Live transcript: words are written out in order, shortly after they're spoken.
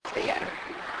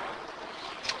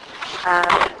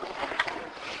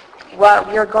What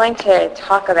we're going to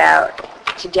talk about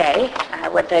today,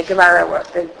 what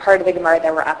the part of the Gemara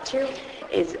that we're up to,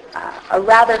 is a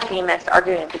rather famous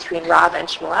argument between Rav and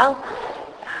Shmuel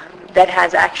that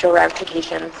has actual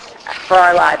ramifications for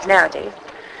our lives nowadays.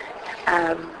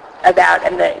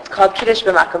 It's called Kiddush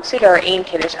b'makom suda or Ein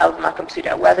Kiddush el b'makom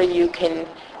suda.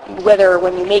 Whether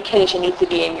when you make Kiddush it needs to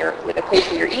be with a place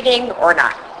where you're eating or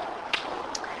not.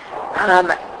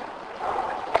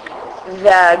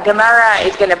 The Gemara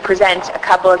is going to present a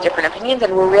couple of different opinions,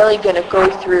 and we're really going to go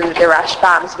through the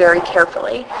Rashbams very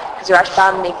carefully, because the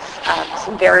Rashbam makes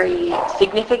some very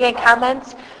significant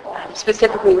comments,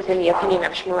 specifically within the opinion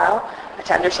of Shmuel,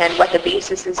 to understand what the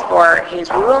basis is for his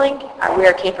ruling,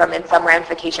 where it came from, and some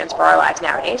ramifications for our lives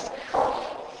nowadays.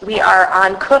 We are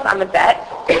on Kuf Amud Bet,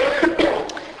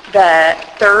 the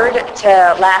third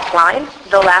to last line.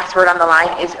 The last word on the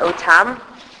line is Otam.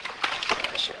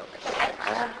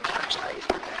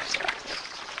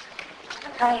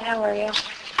 Hi, how are you?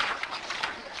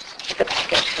 The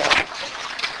packet.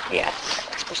 Yes,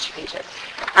 there's 2 pages.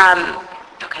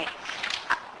 Okay,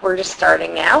 we're just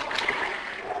starting now.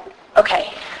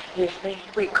 Okay,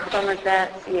 we come with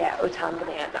that. Yeah, Otam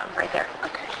B'nei right there.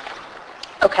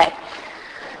 Okay.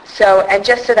 So, and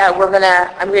just so that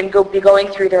I'm going to be going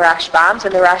through the Rashbams,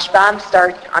 and the Rashbams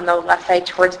start on the left side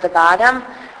towards the bottom.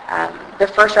 The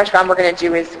first Rashbam we're going to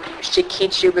do is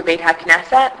Shekitshu B'Beit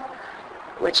HaKnesset,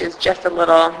 which is just a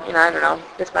little,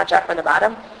 this much up on the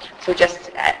bottom. So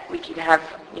just we can have,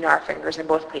 our fingers in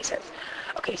both places.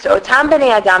 Okay, so Otam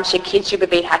B'nei Adam Shekitshu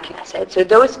B'Beit HaKnesset. So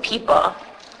those people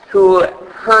who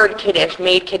heard Kiddush,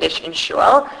 made Kiddush in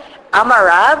Shul,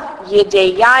 Amarav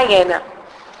Yedei Yayin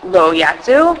Lo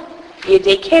Yatzu,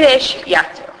 Yedei Kiddush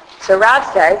Yatzu. So Rav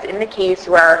says, in the case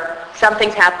where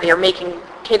something's happening, you're making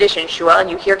Kiddush in Shul, and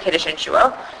you hear Kiddush in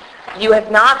Shul, you have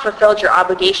not fulfilled your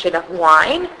obligation of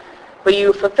wine, but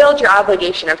you fulfilled your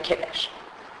obligation of Kiddush.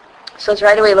 So let's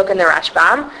right away look in the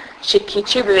Rashbam.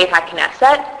 Shekitshu B'Beit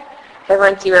HaKnesset.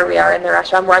 Everyone see where we are in the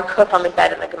Rashbam? We're on Kuf Amud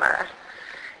Bet in the Gemara.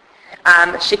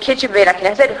 Shekitshu B'Beit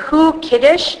HaKnesset. Hu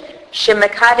Kiddush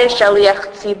Shemakadesh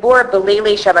Shaliach Tzibur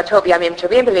B'Leilei Shabbatot B'Yamim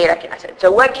Tovim B'Beit HaKnesset.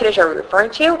 So what Kiddush are we referring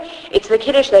to? It's the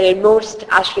Kiddush that in most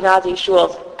Ashkenazi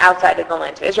shuls outside of the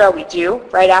land of Israel we do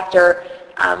right after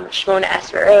Shmona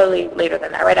Esrei, early later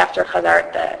than that, right after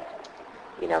Chazar,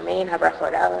 Main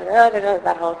Habrachot,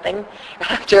 that whole thing.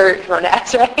 After Shmona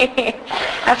Esrei,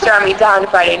 after Amidah on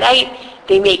Friday night,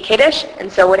 they make Kiddush,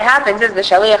 and so what happens is the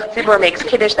Shaliach Tzibur makes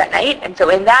Kiddush that night, and so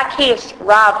in that case,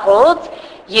 Rav holds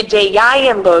Yedei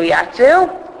Yayin Lo Yatzu,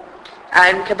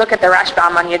 and you can look at the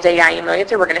Rashbam on Yedei Yayin Lo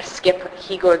Yatzu. We're going to skip.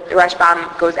 The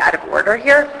Rashbam goes out of order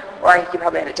here, or I think he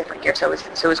probably had a different gear, so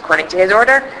it was according to his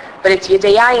order. But it's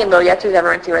Yedei Yayin Lo Yatzu. Does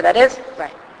everyone see where that is?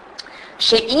 Right.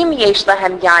 She'im yesh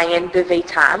lahem yayin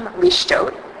b'veitam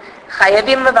lishtot,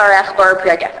 chayavim levarech bar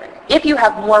pri hagefen. If you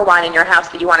have more wine in your house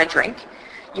that you want to drink,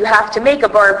 you have to make a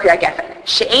bar pri hagefen.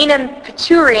 She'enem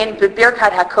peturin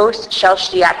b'birkat hakos shel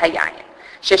shtiyat hayayin.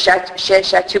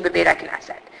 Sheshatu b'beit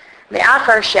HaKnesset.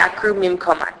 Me'achar she'akru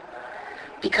mimkoman.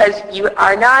 Because you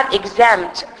are not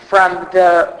exempt from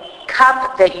the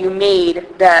cup that you made,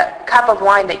 the cup of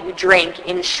wine that you drank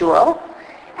in shul,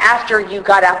 after you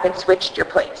got up and switched your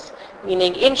place.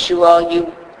 Meaning in shul,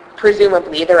 you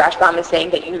presumably, the Rashbam is saying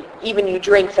that you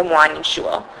drink some wine in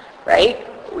shul, right?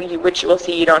 Which you will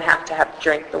see you don't have to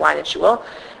drink the wine in shul.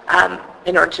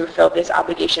 In order to fulfill this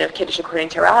obligation of Kiddush according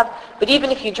to Rav. But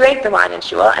even if you drank the wine in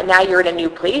Shul and now you're in a new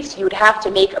place, you would have to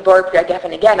make a Bor Pri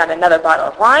HaGefen again on another bottle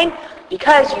of wine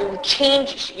because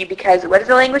because what is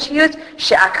the language he used?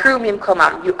 She'akru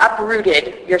mimkomam. You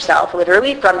uprooted yourself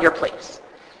literally from your place.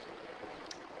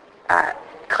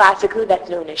 Classically, that's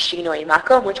known as Shinoi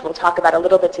Makom, which we'll talk about a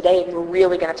little bit today, and we're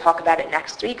really going to talk about it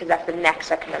next week because that's the next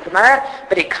section of Gemara,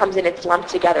 but it comes in, it's lumped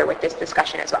together with this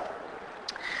discussion as well.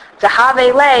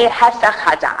 Zahavele hesach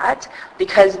hadat,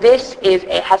 because this is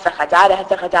a hesach hadat. A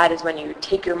hesach hadat is when you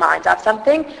take your mind off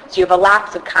something, so you have a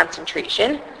lapse of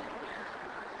concentration.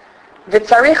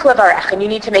 V'tzarich levarech, and you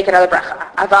need to make another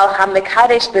bracha. Aval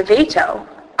hamekadesh beveito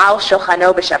al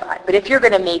shochano b'Shabbat. But if you're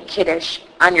going to make kiddush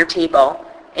on your table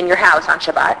in your house on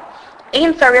Shabbat,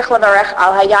 ein tzarich levarech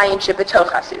al hayayin shebetoch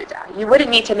hasuda. You wouldn't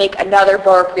need to make another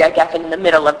bor pri hagefen in the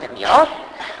middle of the meal.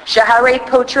 Shaharei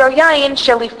potro yayin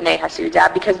shelifnei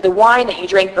hasuda, because the wine that you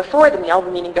drank before the meal,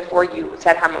 meaning before you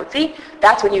said hamotzi,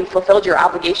 that's when you fulfilled your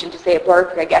obligation to say a bor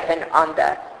pri hagefen on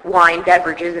the wine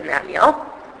beverages in that meal.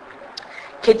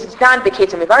 Kitzdan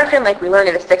b'ketzim mivarchin, like we learned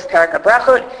in the 6th parak of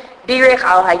Brachot, birich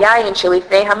al hayayin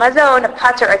shelifnei hamazon,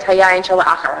 pater et hayayin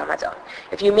shelachar hamazon.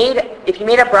 If you made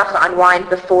a bracha on wine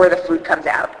before the food comes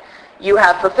out, you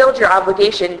have fulfilled your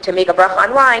obligation to make a bracha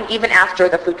on wine even after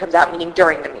the food comes out, meaning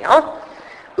during the meal.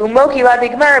 And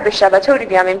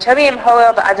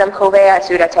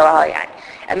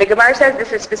the Gemara says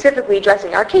this is specifically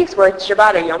addressing our case where it's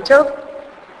Shabbat or Yom Tov,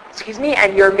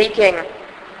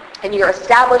 and you're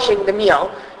establishing the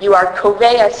meal. You are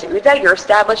Kovea Suda, you're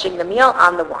establishing the meal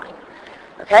on the wine.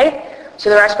 Okay? So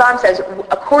the Rashbam says,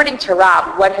 according to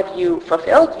Rab, what have you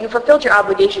fulfilled? You fulfilled your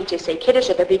obligation to say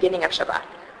Kiddush at the beginning of Shabbat.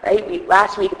 Right? The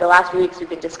last few weeks, we've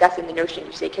been discussing the notion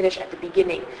you say Kiddush at the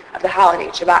beginning of the holiday,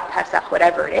 Shabbat, Pesach,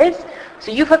 whatever it is.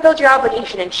 So you fulfilled your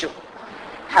obligation in Shul.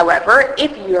 However,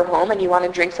 if you're home and you want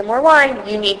to drink some more wine,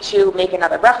 you need to make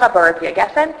another bracha, Arvei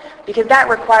Pesachim, because that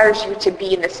requires you to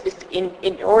be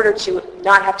in order to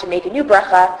not have to make a new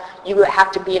bracha, you have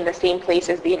to be in the same place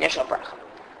as the initial bracha.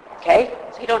 Okay?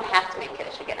 So you don't have to make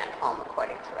Kiddush again at home,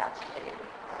 according to Rab's opinion.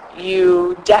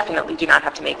 You definitely do not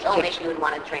have to make Kiddush. Only if you would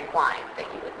want to drink wine that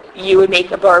you would make. You would make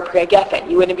a Arvei Pesachim.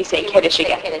 You wouldn't be saying Kiddush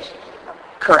again. Kiddush.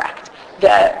 Correct.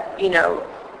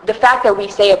 The fact that we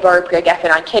say a Arvei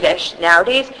Pesachim on Kiddush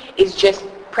nowadays is just,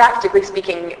 practically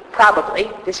speaking, probably,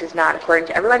 this is not according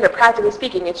to everyone, but practically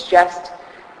speaking, it's just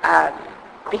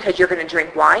because you're going to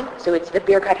drink wine. So it's the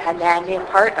Birkat Hananim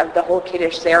part of the whole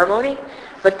Kiddush ceremony.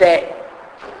 But the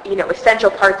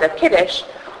essential parts of Kiddush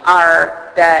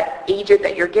are the aged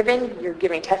that you're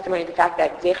giving testimony to the fact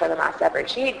that Zecher L'Ma'aseh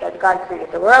Bereshit, that God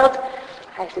created the world,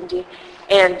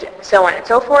 and so on and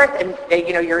so forth, and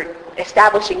you're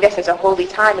establishing this as a holy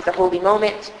time, as a holy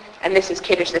moment, and this is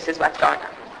Kiddush, this is what's going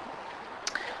on.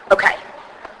 Okay.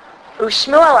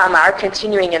 Ushmuel Amar,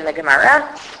 continuing in the Gemara,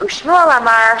 Ushmuel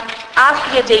Amar, Af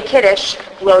Yadei Kiddush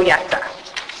Lo Yatsa.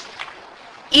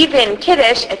 Even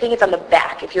Kiddush, I think it's on the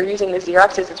back. If you're using the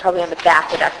Xeroxes, it's probably on the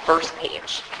back of that first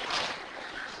page.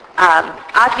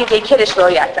 Af Yadei Kiddush Lo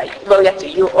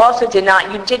Yatsa. You also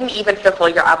didn't even fulfill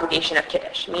your obligation of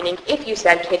Kiddush. Meaning, if you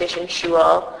said Kiddush in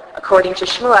Shul, according to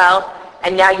Shmuel,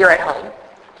 and now you're at home,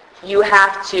 you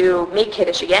have to make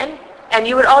Kiddush again, and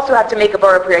you would also have to make a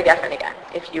Arvei Pesachim again,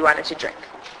 if you wanted to drink.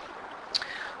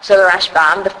 So the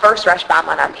Rashbam, the first Rashbam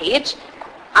on our page,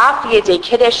 Af Yadei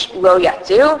Kiddush Lo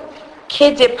Yatsu,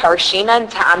 Kidde Parshinan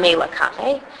Ta'amei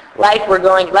Lakame, like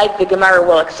the Gemara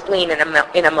will explain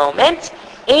in a moment,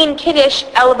 Ein Kiddush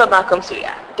El B'Makom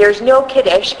Suya. There's no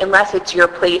Kiddush unless it's your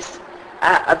place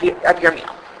of your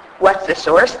meal. What's the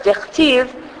source? Dichtiv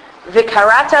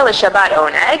V'Karata L'Shabbat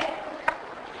Oneg.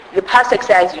 The pasuk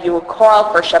says you will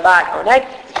call for Shabbat Oneg.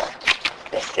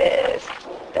 This is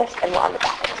this, and we're on the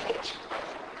back of this page.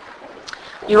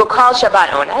 You will call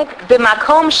Shabbat Oneg.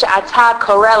 B'Makom She'ata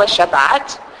Koreh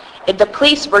L'Shabbat. In the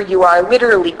place where you are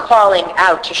literally calling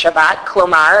out to Shabbat,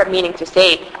 Klomar, meaning to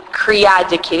say Kriya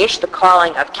de Kiddush, the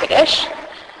calling of Kiddush.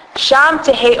 Sham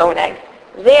Tehei Oneg.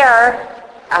 There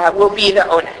will be the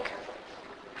Oneg.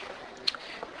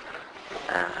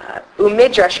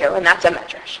 Umidrashu, and that's a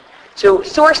medrash. So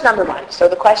source number one. So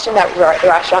the question that the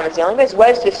Rashbam is dealing with is, what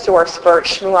is the source for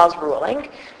Shmuel's ruling?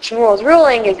 Shmuel's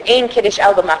ruling is Ein Kiddush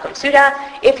El B'Makom Suda.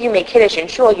 If you make Kiddush in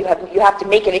Shul, you have to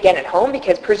make it again at home,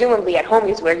 because presumably at home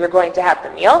is where you're going to have the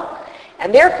meal.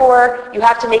 And therefore, you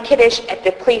have to make Kiddush at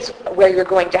the place where you're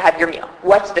going to have your meal.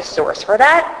 What's the source for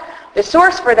that? The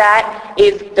source for that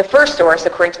is, the first source,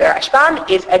 according to the Rashbam,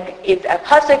 is a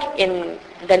pasuk in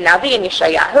the Navi, in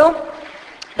Yeshayahu,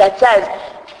 that says,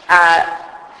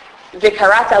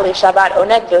 V'karata L'Shabbat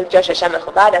Oneg V'Josh Hashem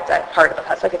Mechubad. That's a part of the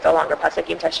pasuk. It's a longer pasuk.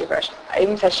 Im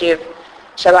Tashiv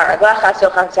Shabbat Raglacha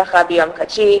Sochav B'Yom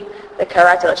Kachi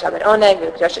V'karata L'Shabbat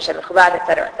Oneg V'Josh Hashem Mechubad,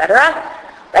 etc., etc.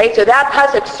 Right? So that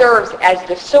pasuk serves as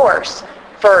the source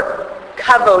for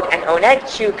kavod and oneg,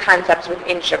 two concepts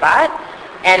within Shabbat.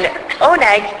 And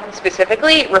oneg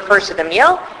specifically refers to the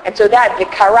meal. And so that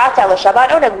V'karata L'Shabbat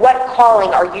Oneg, what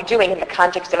calling are you doing in the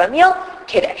context of a meal?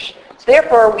 Kiddush. So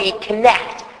therefore we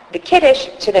connect the Kiddush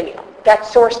to the meal.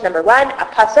 That's source number one, a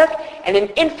pasuk, and an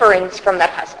inference from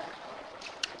that pasuk.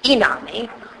 Inami,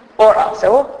 or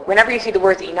also, whenever you see the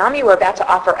words inami, we're about to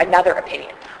offer another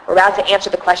opinion. We're about to answer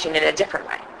the question in a different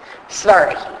way.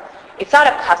 Svarahi. It's not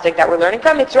a pasuk that we're learning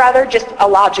from, it's rather just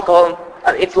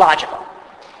it's logical.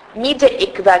 Mida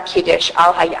ikva Kiddush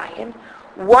al hayayin.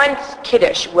 Once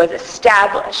Kiddush was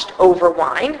established over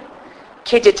wine,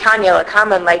 Kidditanya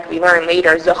Lakaman, like we learn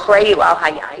later, Zochrei al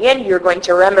hayayin, you're going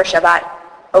to remember Shabbat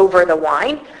over the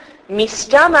wine.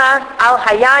 Mistama al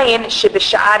hayayin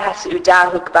shebishad hasuda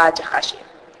hukba techashim.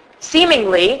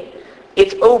 Seemingly,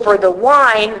 it's over the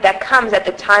wine that comes at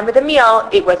the time of the meal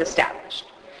it was established.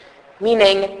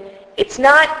 Meaning, it's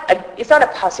not a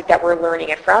pasuk that we're learning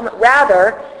it from.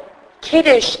 Rather,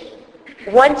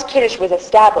 once Kiddush was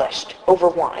established over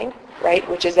wine, right,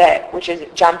 which is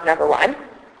jump number one,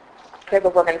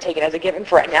 but we're going to take it as a given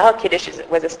for right now. Kiddush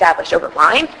was established over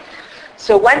wine.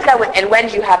 So once that and when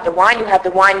you have the wine in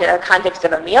the context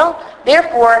of a meal.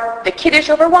 Therefore, the Kiddush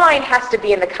over wine has to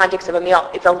be in the context of a meal.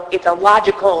 It's a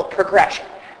logical progression,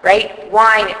 right?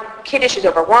 Kiddush is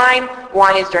over wine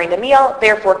is during the meal,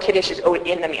 therefore Kiddush is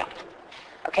in the meal.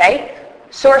 Okay?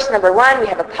 Source number 1, we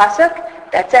have a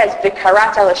pasuk that says,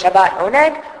 V'karata l'shabbat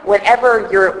oneg.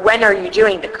 When are you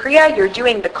doing the kriya? You're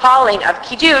doing the calling of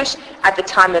Kiddush at the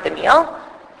time of the meal.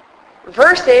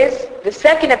 Versus the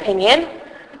second opinion,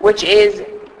 which is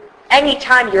any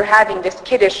time you're having this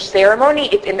Kiddush ceremony,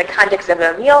 it's in the context of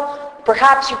a meal.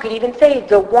 Perhaps you could even say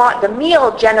the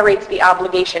meal generates the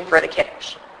obligation for the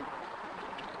Kiddush.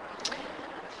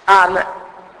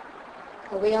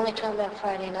 Are we only talking about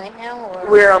Friday night now? Or?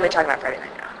 We're only talking about Friday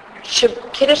night now.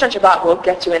 Kiddush on Shabbat we'll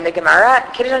get to in the Gemara.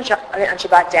 Kiddush on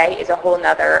Shabbat day is a whole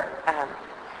other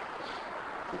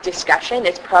discussion.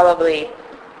 It's probably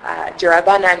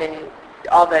D'Rabbanan and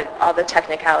all the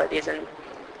technicalities and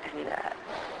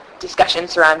discussion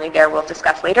surrounding there we'll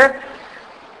discuss later.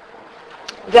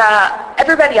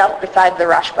 Everybody else besides the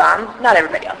Rashbam, not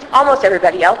everybody else, almost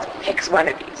everybody else picks one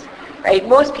of these, right?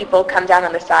 Most people come down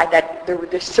on the side that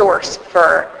the source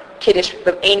for Kiddush,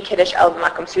 the Ein Kiddush El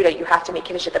B'Makom Suda, you have to make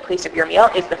Kiddush at the place of your meal,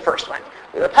 is the first one.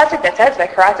 We have a pasuk that says,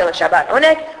 V'karata l'shabbat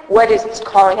oneg. What is this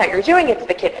calling out you're doing? It's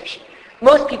the Kiddush.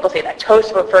 Most people say that.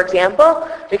 Tosfot, for example,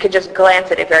 we can just glance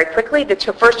at it very quickly. The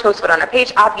first Tosfot on our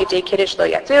page, Av Yitei Kiddush Lo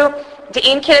Yatzu,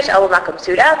 De'in Kiddush El B'Makom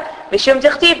Suda, Mishum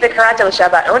Dichtiv V'karata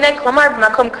l'shabbat oneg, Klamar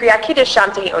B'Makom Kriya Kiddush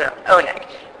Sham Tehi Oneg.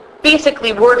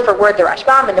 Basically, word for word, the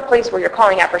Rashbam, in the place where you're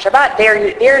calling out for Shabbat,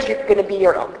 there's going to be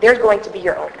your own. There's going to be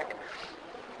your own.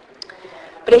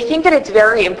 But I think that it's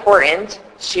very important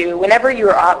to, whenever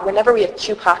we have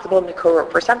two possible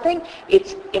Makorot for something,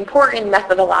 it's important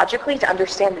methodologically to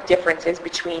understand the differences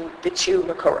between the two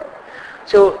Makorot.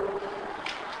 So,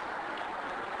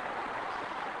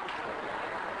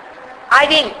 I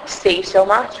didn't say so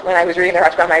much when I was reading the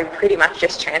Rashbam. I pretty much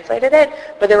just translated it.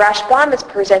 But the Rashbam is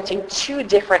presenting two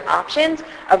different options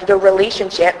of the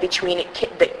relationship between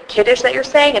the Kiddush that you're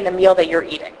saying and the meal that you're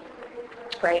eating.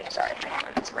 Right? Sorry, my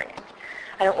phone's ringing.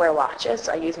 I don't wear watches,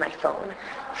 so I use my phone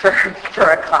for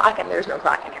a clock, and there's no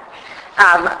clock in here.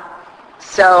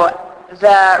 So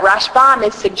the Rashbam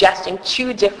is suggesting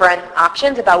two different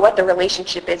options about what the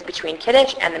relationship is between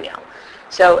Kiddush and the meal.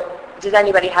 So does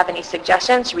anybody have any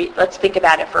suggestions? Let's think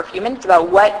about it for a few minutes about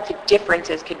what the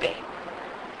differences could be.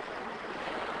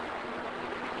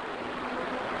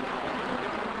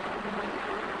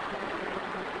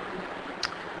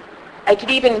 I could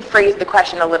even phrase the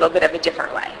question a little bit of a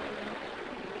different way.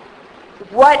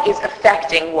 What is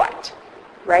affecting what,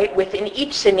 right? Within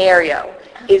each scenario,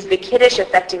 is the Kiddush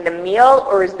affecting the meal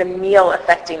or is the meal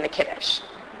affecting the Kiddush?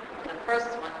 The first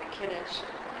one, the Kiddush,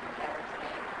 affects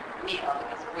the meal,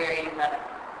 because where you're going to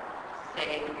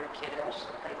say your Kiddush,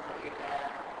 the place that you're going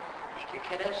to make your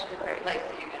Kiddush, is the place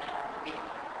that you're going to have the meal.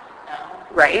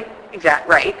 No? Right, exactly,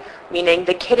 right. Meaning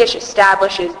the Kiddush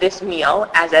establishes this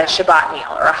meal as a Shabbat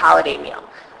meal or a holiday meal.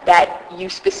 That you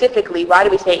specifically, why do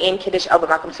we say in Kiddush El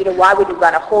B'Makom Suda? Why would we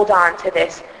want to hold on to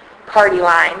this party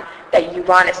line that you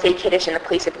want to say Kiddush in the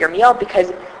place of your meal?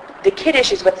 Because the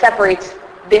Kiddush is what separates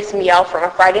this meal from a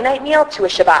Friday night meal to a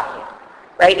Shabbat meal,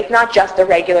 right? It's not just the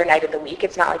regular night of the week.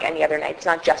 It's not like any other night. It's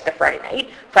not just a Friday night.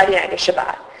 Friday night is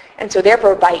Shabbat. And so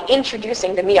therefore, by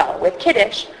introducing the meal with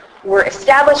Kiddush, we're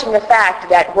establishing the fact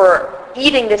that we're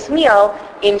eating this meal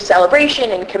in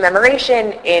celebration, in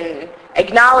commemoration, in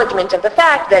acknowledgement of the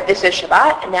fact that this is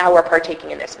Shabbat, and now we're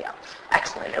partaking in this meal.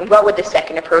 Excellent. And what would the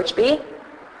second approach be?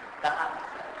 The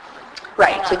opposite.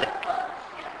 Right.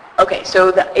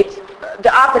 So it's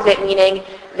the opposite, meaning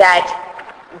that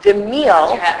the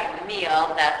meal. You're having the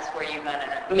meal. That's where you're going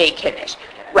to make Kiddush.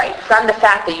 Right. From the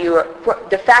fact that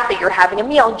you're having a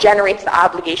meal generates the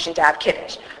obligation to have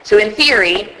Kiddush. So in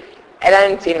theory, and I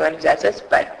didn't see anyone who says this,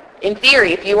 but in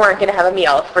theory, if you weren't going to have a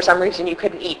meal, if for some reason you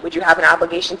couldn't eat, would you have an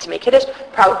obligation to make Kiddush?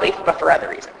 Probably, but for other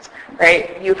reasons,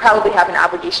 right? You probably have an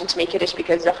obligation to make Kiddush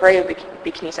because Zacharei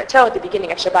B'Knisato, at the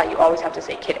beginning of Shabbat, you always have to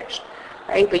say Kiddush,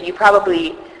 right? But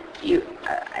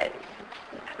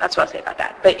that's what I'll say about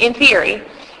that. But in theory,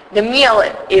 the meal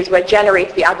is what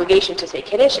generates the obligation to say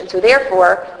Kiddush, and so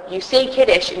therefore, you say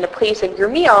Kiddush in the place of your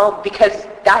meal because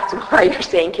that's why you're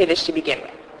saying Kiddush to begin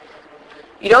with.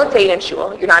 You don't say it in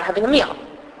shul, you're not having a meal.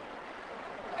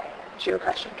 Your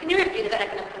question. Can you repeat the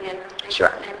second opinion?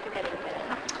 Sure.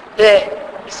 The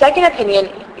second opinion,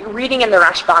 reading in the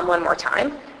Rashbam one more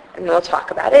time, and we'll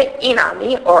talk about it,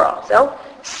 inami, or also,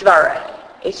 svara.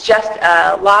 It's just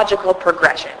a logical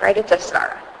progression, right? It's a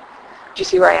svara. Do you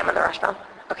see where I am on the Rashbam?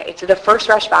 Okay, so the first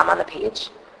Rashbam on the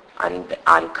page,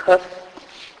 on Kuf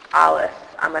Aleph,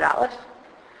 Amud Aleph,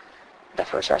 the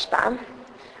first Rashbam.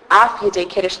 Af Yedei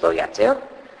Kiddush Lo Yatzu,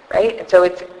 right? And so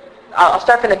I'll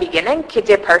start from the beginning.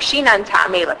 Kidei Parshinan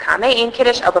Ta'amei Lakame in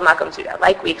Kiddush El B'Makom Suda.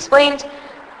 Like we explained,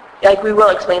 like we will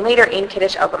explain later, in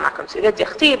Kiddush El B'Makom Suda.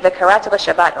 Dichtiv V'Karata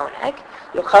L'Shabbat Oneg.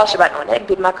 Yochal Shabbat Oneg.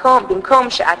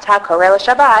 B'Makom She'ata Korel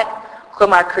Shabbat.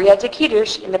 Klomar Kriyat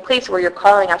Kiddush, in the place where you're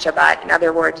calling out Shabbat, in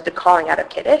other words, the calling out of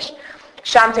Kiddush.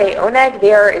 Shamte Oneg,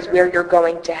 there is where you're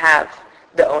going to have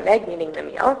the Oneg, meaning the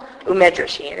meal.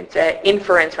 Umedrashin, it's an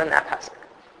inference from that pasuk.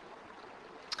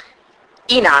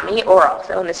 Inami, or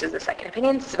also, and this is the second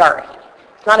opinion, Svarahi.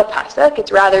 It's not a pasuk,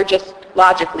 it's rather just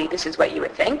logically, this is what you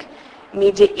would think.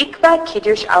 Mideikba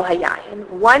Kiddush al Hayayin,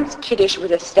 once Kiddush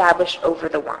was established over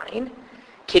the wine,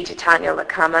 Kiddutanya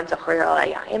lakaman zachor al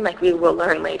hayayin, like we will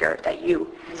learn later that you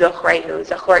zochrehu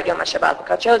zachor yom haShabbat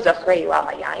l'kacho zochrehu al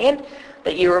hayayin,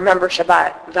 that you remember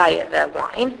Shabbat via the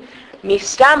wine.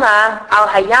 Mistama al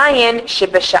hayayin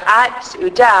shebesha'at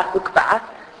seudah hukba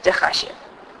dechashiv.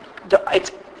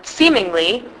 It's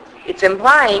seemingly, it's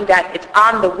implying that it's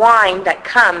on the wine that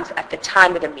comes at the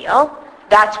time of the meal.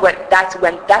 That's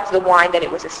the wine that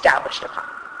it was established upon.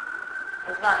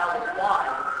 It's not always wine,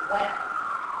 it's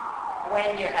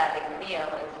when you're having a meal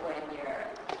is when you're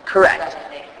correct. going to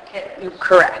make the Kiddush.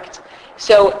 Correct.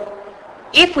 So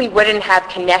if we wouldn't have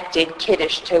connected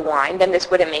Kiddush to wine, then this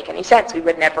wouldn't make any sense. We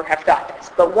would never have thought this.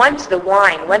 But once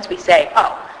we say,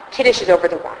 oh, Kiddush is over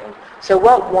the wine, so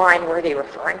what wine were they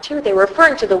referring to? They were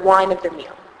referring to the wine of the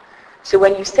meal. So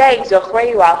when you say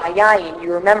Zochreyu al Hayayin,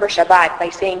 you remember Shabbat by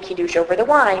saying Kiddush over the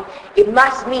wine, it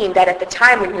must mean that at the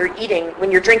time when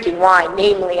you're drinking wine,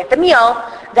 namely at the meal,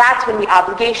 that's when the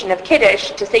obligation of Kiddush,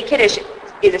 to say Kiddush,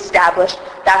 is established.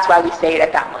 That's why we say it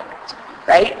at that moment,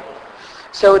 right?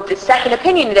 So the second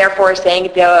opinion, therefore, is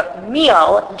saying the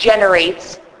meal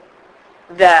generates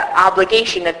the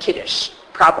obligation of Kiddush,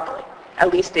 probably,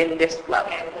 at least in this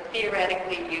level. Okay, well,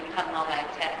 theoretically, you come home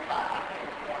at 10 o'clock.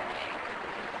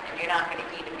 You're not going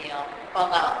to eat a meal. Well,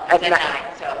 no, it's at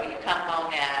 9. So you come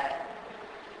home at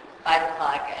 5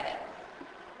 o'clock and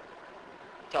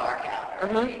it's dark out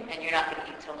already, and you're not going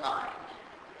to eat till 9.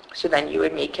 So then you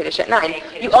would make Kiddush at 9.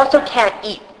 You also can't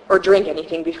eat or drink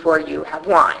anything before you have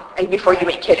wine, and before you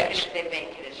make Kiddush. They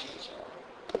make Kiddush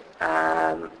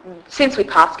usually. Since we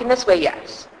paskin this way,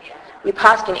 yes. Yeah. We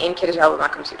paskin in Kiddush al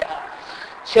Makom Suda.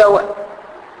 So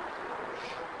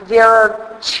there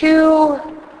are two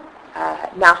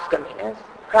nafkaminas,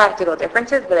 practical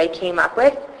differences that I came up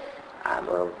with,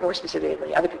 or more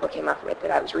specifically, other people came up with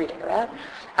that I was reading about,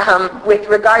 with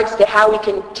regards to how we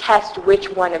can test which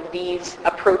one of these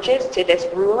approaches to this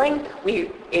ruling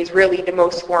is really the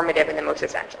most formative and the most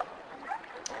essential.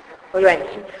 What do I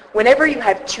mean? Whenever you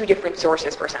have two different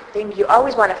sources for something, you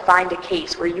always want to find a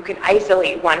case where you can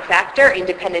isolate one factor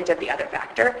independent of the other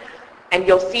factor, and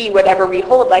you'll see whatever we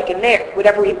hold like in there,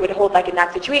 whatever we would hold like in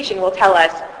that situation will tell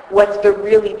us what's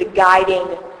the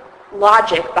guiding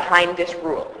logic behind this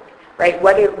rule, right?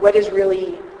 What is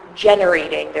really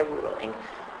generating the ruling?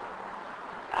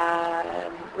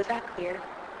 Was that clear?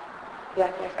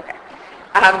 Okay.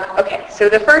 Okay, so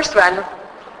the first one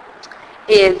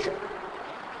is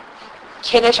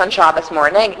Kiddush on Shabbos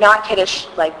morning, not Kiddush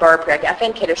like Bar Priya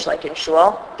Geffen, Kiddush like in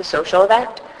Shul, the social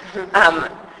event.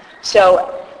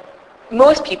 So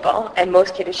most people and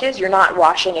most Kiddushes, you're not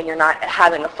washing and you're not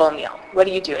having a full meal. What are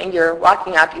you doing? You're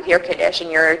walking up, you hear Kiddush, and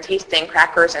you're tasting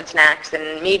crackers and snacks,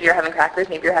 and maybe you're having crackers,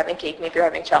 maybe you're having cake, maybe you're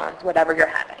having challah, whatever you're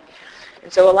having.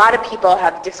 And so a lot of people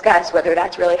have discussed whether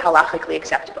that's really halachically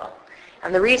acceptable.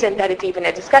 And the reason that it's even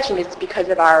a discussion is because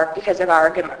of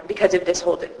this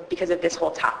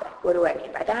whole topic. What do I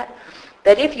mean by that?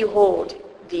 That if you hold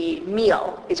the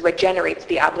meal is what generates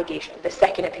the obligation, the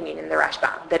second opinion in the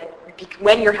Rashbam, that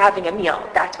when you're having a meal,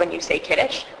 that's when you say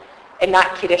Kiddush, and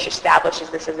not Kiddush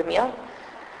establishes this as a meal.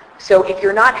 So if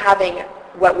you're not having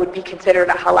what would be considered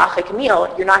a halachic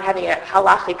meal, you're not having a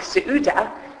halachic seudah,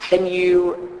 then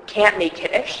you can't make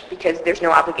Kiddush because there's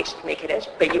no obligation to make Kiddush,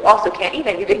 but you also can't eat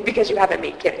anything because you haven't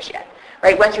made Kiddush yet.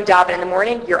 Right? Once you daven in the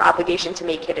morning, your obligation to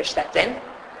make Kiddush sets in.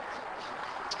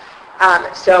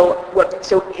 So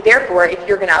therefore, if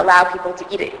you're going to allow people to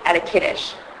eat it at a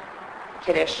Kiddush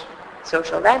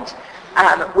social event,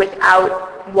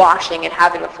 without washing and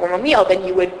having a formal meal, then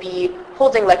you would be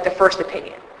holding like the first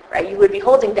opinion, right? You would be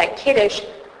holding that Kiddush,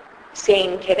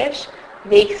 saying Kiddush,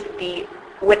 makes the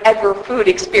whatever food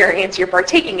experience you're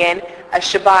partaking in a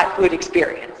Shabbat food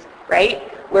experience, right?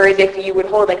 Whereas if you would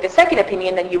hold like the second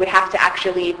opinion, then you would have to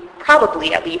actually,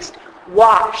 probably at least,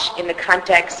 wash in the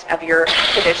context of your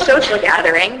Kiddush social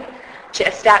gathering to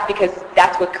establish, because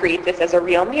that's what creates this as a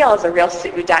real meal, as a real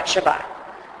Seudat Shabbat.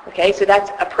 Okay, so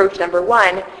that's approach number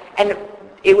one. And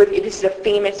this is a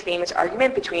famous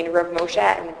argument between Rav Moshe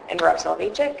and Rav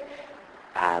Soloveitchik.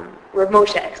 Rav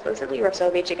Moshe explicitly, Rav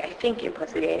Soloveitchik, I think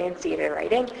implicitly, I didn't see it in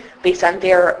writing, based on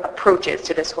their approaches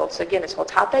to this whole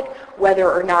topic,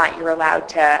 whether or not you're allowed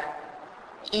to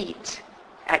eat,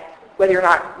 whether or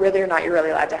not you're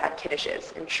really allowed to have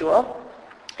kiddushes in shul,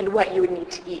 and what you would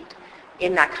need to eat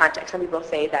in that context. Some people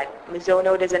say that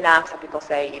mizonot is enough, some people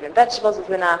say even vegetables is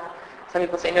enough, some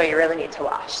people say no, you really need to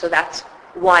wash. So that's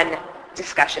one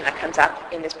discussion that comes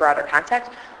up in this broader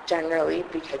context, generally,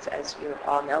 because as you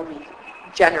all know, we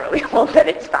generally hold that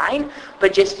it's fine,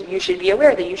 but just you should be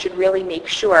aware that you should really make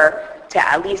sure to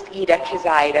at least eat a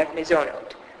kizayit of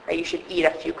mizonot. Right? You should eat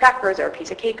a few crackers or a piece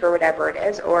of cake or whatever it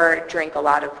is, or drink a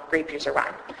lot of grape juice or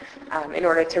wine in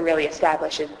order to really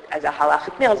establish it as a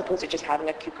halachic meal as opposed to just having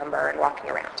a cucumber and walking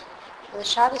around. Well, the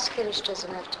Shabbos Kiddush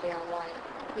doesn't have to be on wine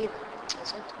either,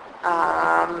 does it?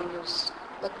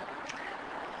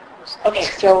 Okay,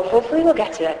 so hopefully we'll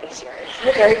get to that this year.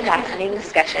 This is a very fascinating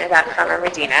discussion about Chomer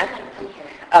Medina.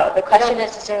 Oh, the I question don't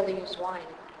necessarily use wine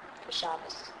for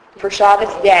Shabbos. For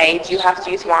Shabbos day, do you have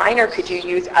to use wine or could you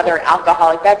use other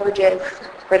alcoholic beverages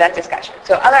for that discussion?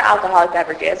 So other alcoholic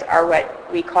beverages are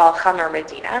what we call Chomer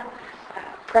Medina,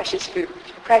 precious food,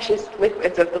 precious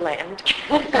liquids of the land.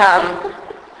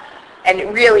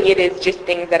 And really it is just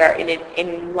things that are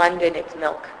in London, it's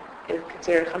milk. It's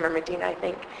considered Chomer Medina, I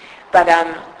think. But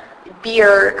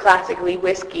beer, classically,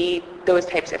 whiskey, those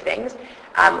types of things.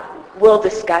 We'll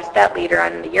discuss that later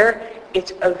on in the year.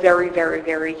 It's a very, very,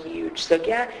 very huge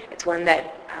sugya. It's one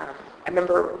that I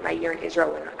remember my year in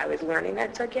Israel when I was learning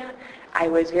that sugya. I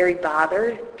was very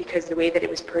bothered because the way that it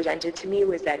was presented to me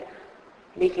was that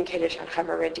making kiddush on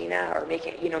Chomer Medina or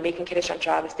making kiddush on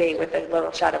Shabbos day with a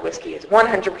little shot of whiskey is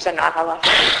 100% not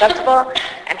halachically acceptable.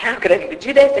 And how could anyone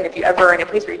do this? And if you ever are in a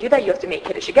place where you do that, you have to make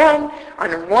kiddush again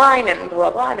on wine and blah,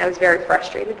 blah, blah. And I was very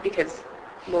frustrated because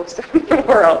most of the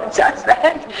world does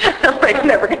that. I'm like, I'm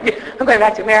going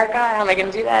back to America. How am I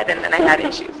going to do that? And then I had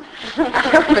issues. Then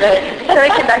I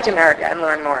came back to America and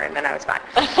learned more, and then I was fine.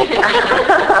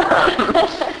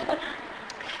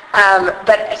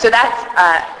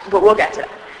 But we'll get to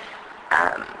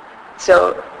that.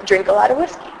 So drink a lot of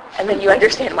whiskey, and then you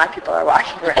understand why people are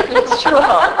walking around. It's true.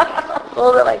 A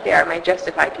little bit like they are my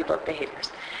justified people's behaviors.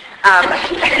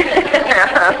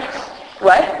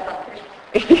 What?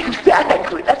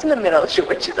 Exactly. That's in the middle,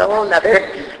 which is a whole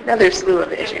another slew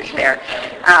of issues there.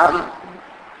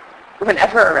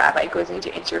 Whenever a rabbi goes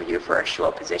into interview for a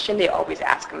shul position, they always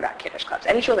ask him about Kiddush clubs.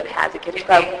 Any shul that has a Kiddush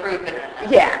club,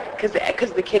 yeah, because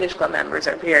the Kiddush club members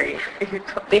are they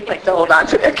like to hold on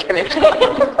to their Kiddush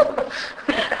club.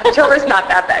 October's not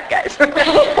that bad, guys.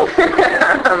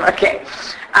 Okay.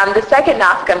 The second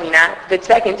nafka mina, the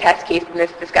second test case in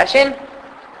this discussion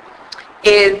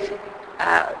is,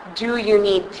 do you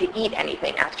need to eat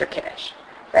anything after Kiddush,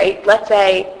 right? Let's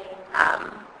say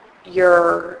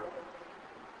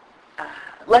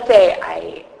let's say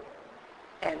I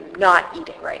am not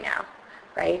eating right now,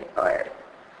 right? Or,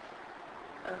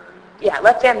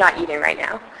 let's say I'm not eating right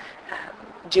now.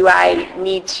 Do I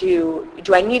need to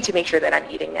make sure that I'm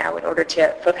eating now in order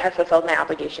to have fulfilled my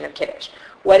obligation of Kiddush?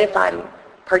 What if I'm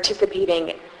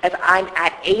if I'm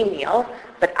at a meal,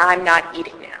 but I'm not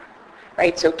eating now?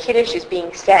 Right? So Kiddush is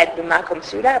being said b'makom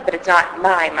suda, but it's not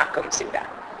my makom suda.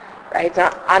 Right? It's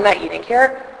not, I'm not eating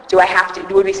here.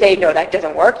 Would we say, no, that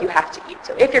doesn't work, you have to eat?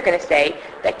 So if you're going to say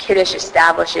that Kiddush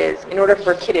establishes, in order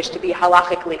for Kiddush to be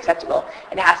halachically acceptable,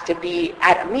 it has to be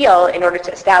at a meal in order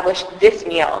to establish this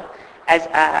meal as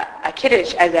a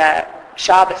Kiddush, as a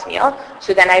Shabbos meal,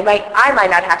 so then I might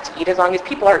not have to eat as long as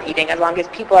people are eating, as long as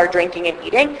people are drinking and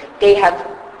eating, they have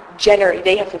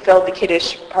fulfilled the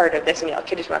Kiddush part of this meal,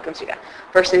 Kiddush Makom Suda.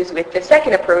 Versus with the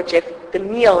second approach, if the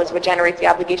meal is what generates the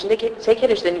obligation to say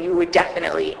Kiddush, then you would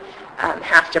definitely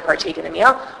have to partake in the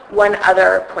meal. One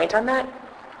other point on that,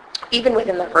 even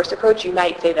within the first approach, you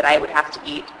might say that I would have to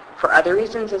eat for other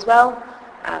reasons as well.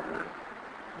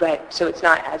 So it's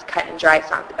not as cut and dry. It's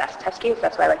not the best test case.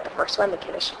 That's why I like the first one, the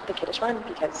Kiddush one,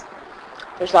 because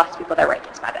there's lots of people that write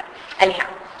things about it. Anyhow,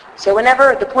 so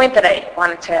the point that I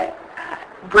wanted to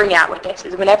bring out with this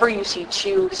is whenever you see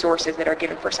two sources that are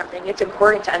given for something, it's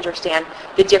important to understand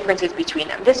the differences between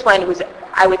them. This one was,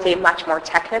 I would say, much more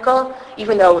technical,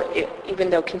 even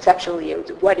though conceptually it was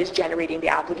what is generating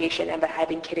the obligation and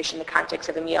having Kiddush in the context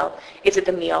of a meal. Is it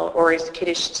the meal, or is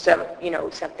Kiddush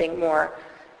something more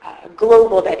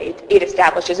global that it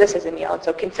establishes this as a meal? And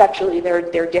so conceptually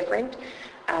they're different.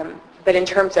 But in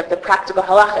terms of the practical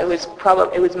halacha,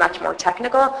 it was much more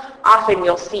technical. Often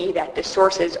you'll see that the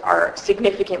sources are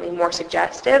significantly more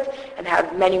suggestive and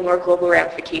have many more global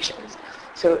ramifications.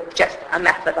 So just a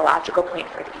methodological point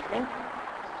for the evening,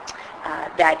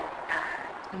 that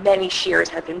many shiurs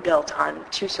have been built on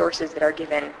two sources that are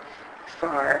given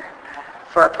for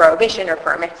a prohibition or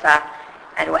for a mitzvah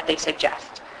and what they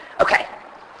suggest. Okay,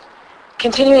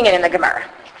 continuing in the Gemara.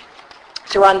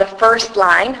 So we're on the first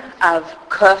line of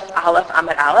Kuf Aleph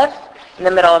Amud Aleph, in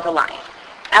the middle of the line.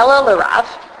 Ela l'Rav,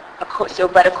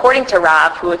 but according to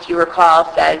Rav, who, if you recall,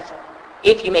 says,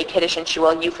 if you make Kiddush in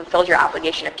Shul, you fulfilled your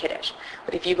obligation of Kiddush.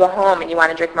 But if you go home and you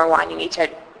want to drink more wine, you need to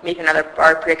make another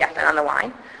bar priya geffen on the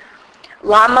wine.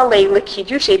 Lama leila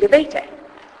kiddushay bebeite.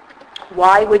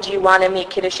 Why would you want to make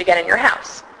Kiddush again in your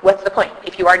house? What's the point?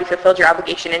 If you already fulfilled your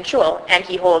obligation in Shul, and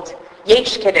he holds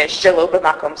Yesh Kiddush shelo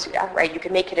b'makom suda, right? You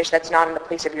can make Kiddush that's not in the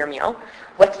place of your meal.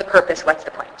 What's the purpose? What's the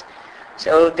point?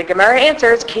 So the Gemara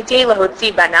answers, Ketei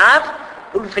lahotzi banav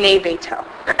uvnei beito.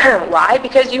 Why?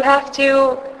 Because you have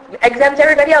to exempt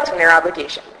everybody else from their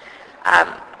obligation.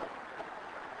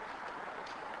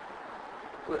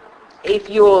 If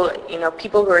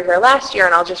people who were here last year,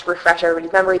 and I'll just refresh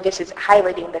everybody's memory, this is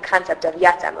highlighting the concept of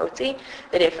yatzam otzi,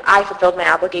 that if I fulfilled my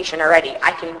obligation already,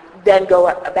 I can then go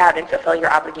about and fulfill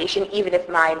your obligation, even if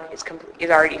mine is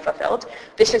already fulfilled.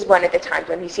 This is one of the times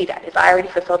when we see that. If I already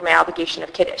fulfilled my obligation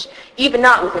of Kiddush, even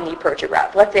not within the approach of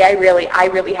Rav. Let's say I really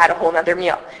had a whole other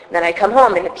meal, and then I come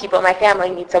home and the people in my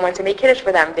family need someone to make Kiddush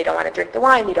for them. They don't want to drink the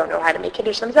wine. They don't know how to make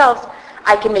Kiddush themselves.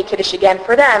 I can make Kiddush again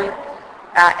for them.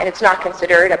 And it's not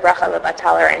considered a bracha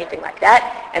levatal or anything like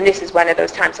that. And this is one of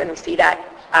those times when we see that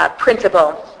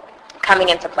principle coming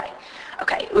into play.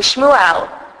 Okay, Ushmuel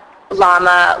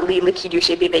lama li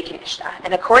l'kiddushay b'beit kinishta.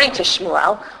 And according to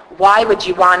Shmuel, why would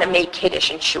you want to make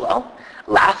Kiddush in Shul?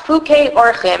 La'afuke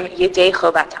orchim yedei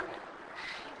chovatan.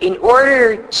 In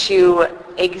order to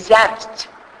exempt,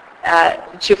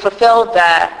 to fulfill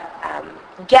the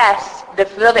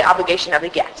fulfill the obligation of the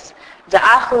guests.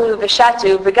 Da'achlu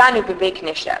v'shatu v'ganu b'beit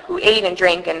kinishta, who ate and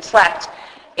drank and slept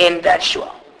in the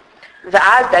shul.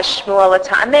 V'az Shmuel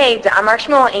l'ta'amei da'amar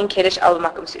Shmuel in Kiddush al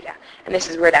makom suda. And this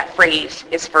is where that phrase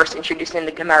is first introduced in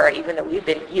the Gemara, even though we've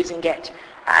been using it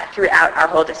throughout our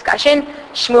whole discussion.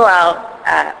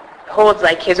 Shmuel holds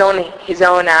like his own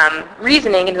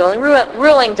reasoning and his own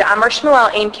ruling da'amar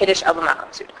Shmuel in Kiddush al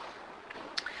makom suda.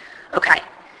 Okay.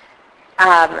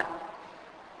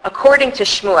 According to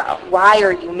Shmuel, why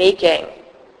are you making,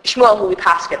 Shmuel who we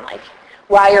paskin like,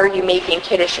 why are you making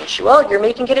Kiddush in Shul? You're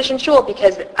making Kiddush in Shul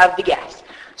because of the guests.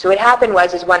 So what happened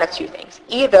was one of two things.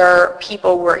 Either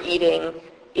people were eating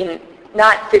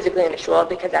not physically in the Shul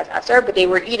because that's asur, but they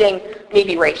were eating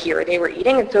maybe right here. They were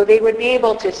eating, and so they would be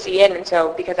able to see it. And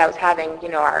so because I was having,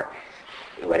 our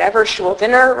whatever Shul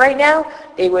dinner right now,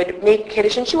 they would make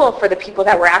Kiddush in Shul for the people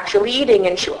that were actually eating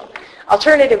in Shul.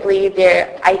 Alternatively,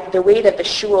 the way that the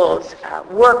shuls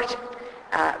worked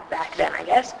back then, I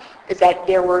guess, is that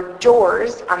there were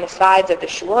doors on the sides of the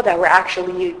shul that were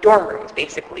actually dorm rooms,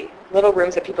 basically, little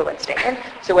rooms that people would stay in.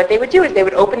 So what they would do is they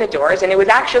would open the doors, and it was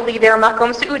actually their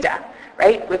makom seuda,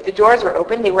 right? If the doors were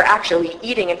open, they were actually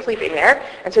eating and sleeping there,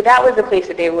 and so that was the place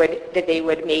that they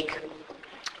would make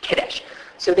Kiddush.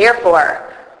 So therefore,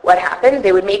 what happened?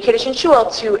 They would make Kiddush in Shul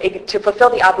to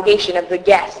fulfill the obligation of the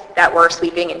guests that were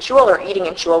sleeping in Shul or eating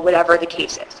in Shul, whatever the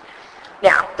case is.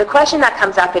 Now, the question that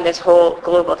comes up in this whole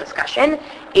global discussion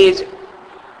is,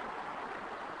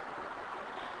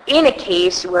 in a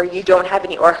case where you don't have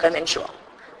any orchim in Shul.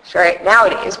 So right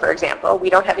nowadays, for example,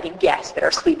 we don't have any guests that are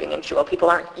sleeping in Shul.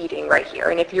 People aren't eating right here.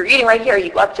 And if you're eating right here,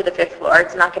 you go up to the 5th floor.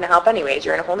 It's not going to help anyways.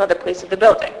 You're in a whole other place of the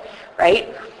building,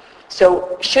 right?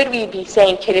 So should we be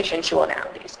saying Kiddush in Shul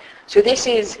nowadays? So this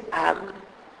is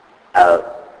a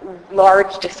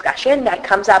large discussion that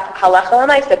comes up halacha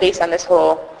l'maisa based on this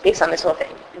whole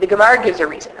thing. The Gemara gives a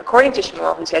reason. According to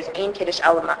Shmuel, who says Ein Kiddush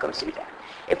ala makom suda.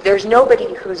 If there's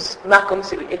nobody who's makom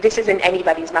suda, if this isn't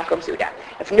anybody's makom suda,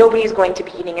 if nobody's going to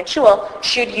be eating in Shul,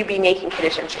 should you be making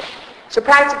Kiddush in Shul? So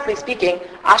practically speaking,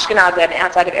 Ashkenazim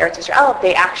outside of Eretz Yisrael,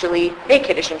 they actually make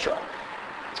Kiddush in Shul.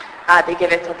 They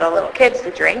give it to the little kids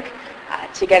to drink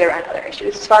together on other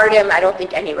issues. Sfardim, I don't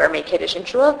think anywhere make Kiddush in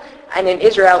Shul. And in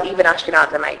Israel, even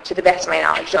Ashkenazim, to the best of my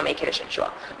knowledge, don't make Kiddush in Shul.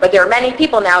 But there are many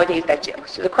people nowadays that do.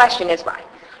 So the question is why?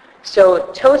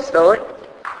 So Tosfot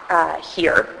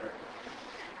here,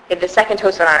 in the second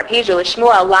Tosfot on our page,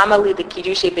 Shmuel lama li the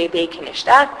kiddushay bebei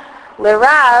kinishta,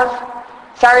 l'Rav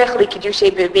tzarich li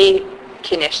kiddushay bebei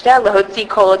kinishta lahotzi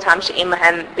kol otam she'im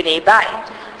lahem b'nei bayit.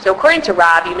 So according to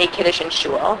Rav, you make Kiddush in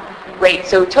Shul, right?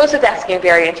 So Tosfot's asking a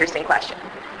very interesting question.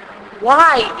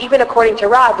 why, even according to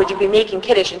Rav, would you be making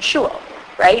kiddush in shul?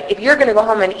 Right? If you're going to go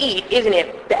home and eat, isn't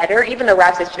it better? Even though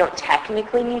Rav says you don't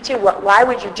technically need to, why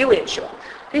would you do it in shul?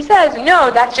 He says, no,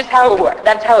 that's just how it worked.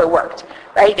 That's how it worked.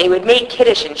 Right? They would make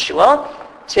kiddush in shul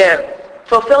to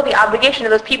fulfill the obligation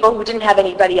of those people who didn't have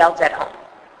anybody else at home.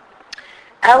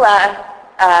 Ella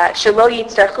shelo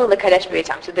yitzarchu lekadesh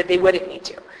b'beitam, so that they wouldn't need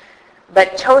to.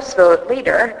 But Tosfot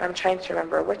later, I'm trying to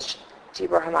remember which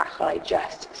Dibur HaMachal I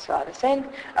just saw this in.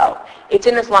 Oh, it's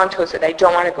in this long Tosfot that I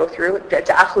don't want to go through. The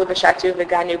Ta'achlu v'shatu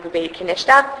v'ganu b'beit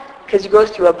kinishta, because it goes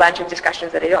through a bunch of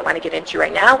discussions that I don't want to get into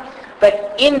right now.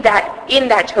 But in that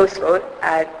Tosfot,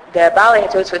 the Baalei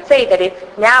HaTosfot say that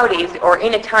if nowadays, or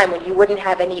in a time when you wouldn't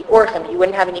have any orchim, you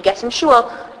wouldn't have any guests in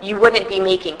shul, you wouldn't be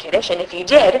making kiddush, and if you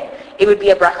did, it would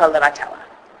be a bracha levatela.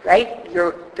 Right?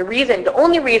 The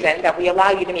only reason that we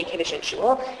allow you to make kiddush in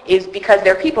shul is because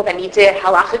there are people that need to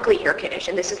halachically hear kiddush,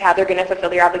 and this is how they're going to fulfill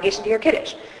their obligation to hear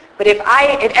kiddush. But if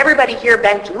everybody here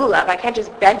bent lulav, I can't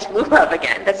just bench lulav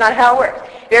again. That's not how it works.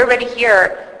 If everybody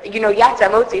here, yatsa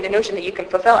motzi, the notion that you can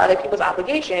fulfill other people's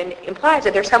obligation implies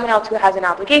that there's someone else who has an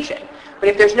obligation. But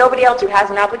if there's nobody else who has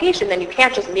an obligation, then you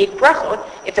can't just make brachot.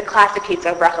 It's a classic case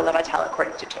of bracha levatela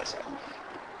according to Tosfot.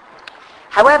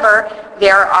 However,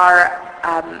 there are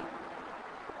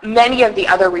many of the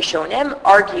other Rishonim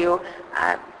argue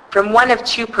from one of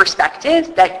two perspectives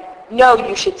that no,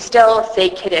 you should still say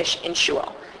Kiddush in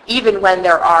shul, even when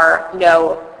there are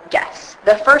no guests.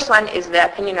 The first one is the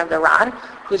opinion of the Ran,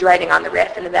 who's writing on the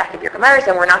Rif in the back of your Gemaras,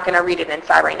 and we're not going to read it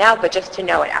inside right now, but just to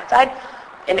know it outside,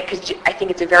 and because I think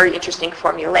it's a very interesting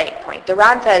formulaic point. The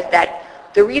Ran says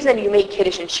that the reason you make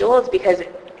Kiddush in shul is because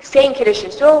saying Kiddush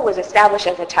in shul was established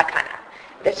as a takana.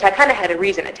 The takana had a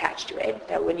reason attached to it,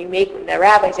 that when the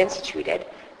rabbis instituted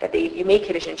that you make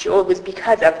Kiddush in shul, it was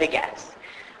because of the guests.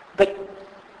 But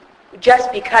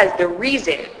just because the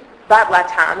reason, batla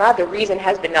ta'ama, the reason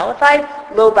has been nullified,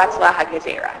 lo batzla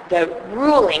hagezera, the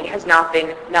ruling has not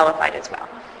been nullified as well,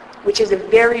 which is a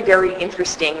very, very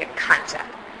interesting concept,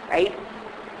 right?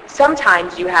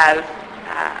 Sometimes you have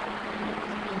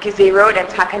gezerot and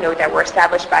takanot that were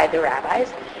established by the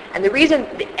rabbis, and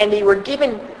they were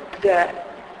given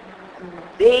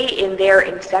they, in their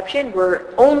inception,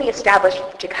 were only established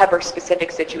to cover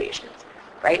specific situations,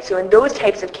 right? So in those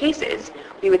types of cases,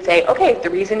 we would say, okay, if the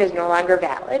reason is no longer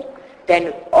valid,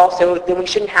 then we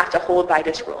shouldn't have to hold by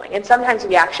this ruling. And sometimes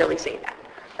we actually say that,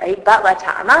 right? Batla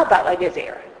ta'ama, batla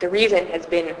gezerah. The reason has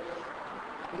been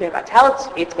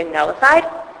mevatel, it's been nullified,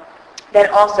 then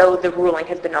also the ruling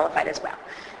has been nullified as well.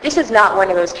 This is not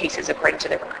one of those cases according to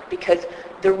the Quran, because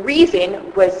the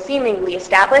reason was seemingly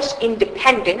established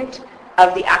independent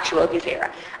of the actual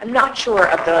gezerah. I'm not sure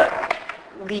of the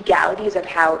legalities of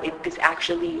how it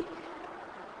actually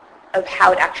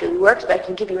works, but I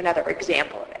can give you another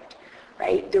example of it.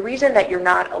 Right? The reason that you're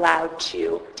not allowed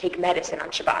to take medicine on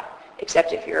Shabbat,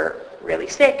 except if you're really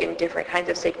sick and different kinds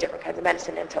of sick, different kinds of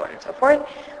medicine, and so on and so forth.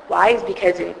 Why? Is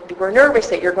because we're nervous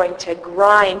that you're going to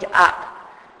grind up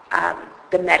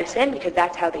the medicine, because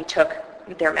that's how they took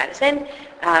their medicine,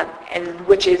 and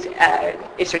which is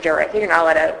Isser Deraisa. You're not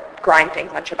allowed to grind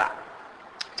things on Shabbat.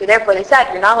 So therefore they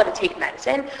said, you're not allowed to take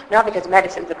medicine, not because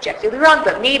medicine's objectively wrong,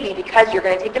 but maybe because you're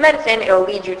going to take the medicine, it'll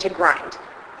lead you to grind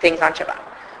things on Shabbat.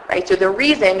 Right? So the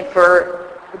reason for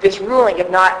this ruling of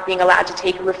not being allowed to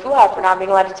take refuah, for not being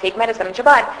allowed to take medicine on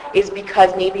Shabbat, is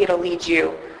because maybe it'll lead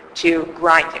you to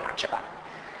grinding on Shabbat.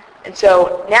 And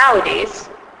so nowadays,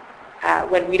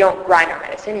 when we don't grind our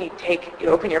medicine, you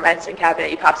open your medicine cabinet,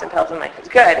 you pop some pills, and life is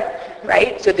good,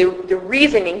 right? So the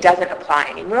reasoning doesn't apply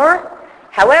anymore.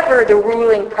 However, the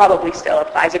ruling probably still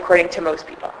applies according to most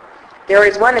people. There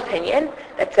is one opinion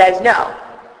that says no.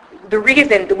 The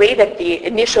way that the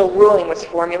initial ruling was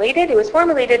formulated, it was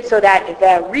formulated so that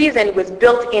the reason was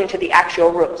built into the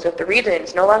actual rule. So if the reason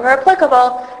is no longer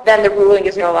applicable, then the ruling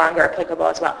is no longer applicable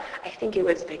as well. I think it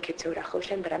was the Kitzur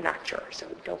HaChoshen, but I'm not sure, so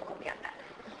don't quote me on that.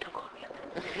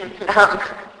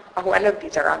 One of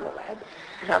these are on the web,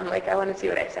 and I'm like, I want to see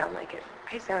what I sound like.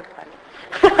 I sound funny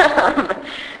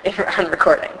on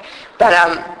recording. But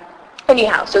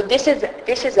anyhow, so this is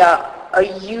a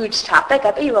huge topic.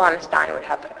 I bet you Einstein would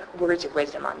have words of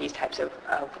wisdom on these types of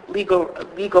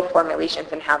legal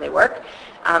formulations and how they work.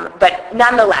 But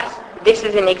nonetheless, this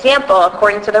is an example,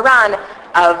 according to the Ran,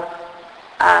 of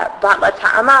batla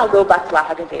ta'ama lo batla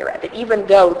hagazera, that even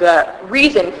though the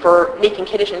reason for making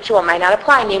Kiddush in shul might not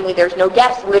apply, namely there's no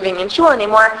guests living in shul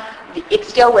anymore, it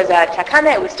still was a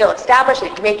takana, it was still established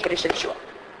that you make Kiddush in shul.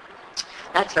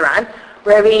 That's the Ran.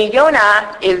 Rabbeinu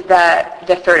Yonah is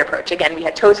the third approach. Again, we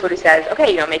had Tosfot who says,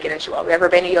 okay, you don't make it in shul. We have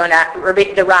Rabbeinu Yonah,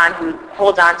 the Ran, who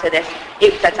holds on to this.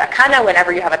 It's a takana.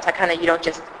 Whenever you have a takana, you don't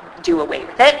just do away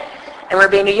with it. And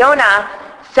Rabbeinu Yonah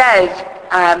says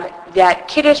that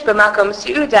Kiddush b'makom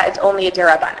su'uda is only a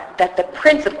derabanan, that the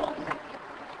principle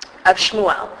of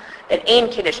Shmuel, that ein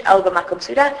Kiddush el b'makom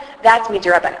su'uda, that's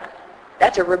midirabanan.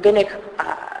 That's a rabbinic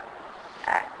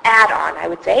add-on, I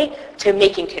would say, to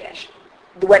making Kiddush.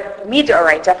 What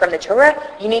midoraita from the Torah,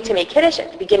 you need to make Kiddush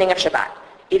at the beginning of Shabbat.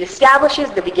 It establishes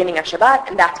the beginning of Shabbat,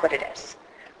 and that's what it is,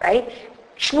 right?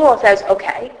 Shmuel says,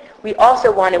 okay, we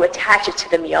also want to attach it to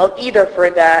the meal, either for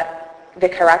the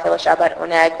karat el-Shabbat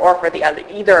oneg or for the other.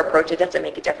 Either approach, it doesn't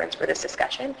make a difference for this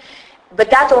discussion. But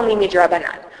that's only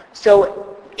midrabanan.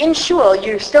 So in shul,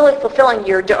 you're still fulfilling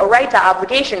your deoraita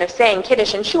obligation of saying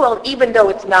Kiddush in shul, even though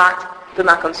it's not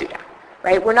b'makom suda.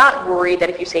 Right? We're not worried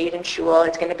that if you say it in shul,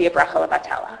 it's going to be a bracha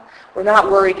levatala. We're not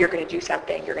worried you're going to do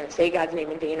something, you're going to say God's name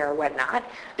in vain or whatnot.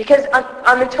 Because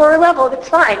on the Torah level, that's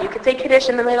fine. You could say Kiddush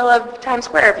in the middle of Times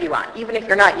Square if you want. Even if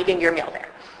you're not eating your meal there.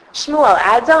 Shmuel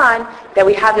adds on that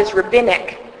we have this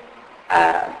rabbinic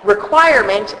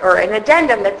requirement or an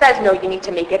addendum that says, no, you need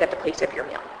to make it at the place of your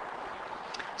meal.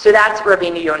 So that's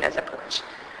Rabbeinu Yonah's approach.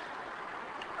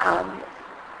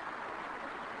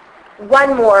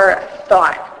 One more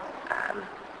thought.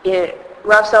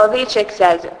 Rav Soloveitchik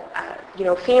says,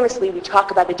 famously we talk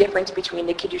about the difference between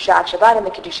the Kedusha of Shabbat and the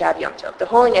Kedusha of Yom Tov. The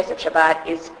holiness of Shabbat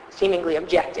is seemingly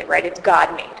objective, right? It's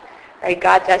God-made, right?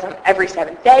 God says on every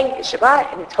seventh day is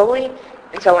Shabbat and it's holy,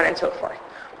 and so on and so forth.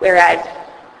 Whereas,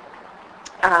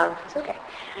 it's okay.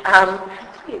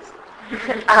 Please.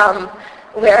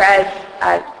 Whereas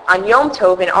on Yom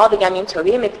Tov and all the Yom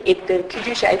Tovim, the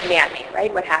Kedusha is man-made,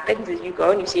 right? What happens is you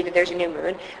go and you see that there's a new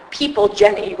moon. People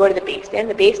generally, you go to the Beis Din.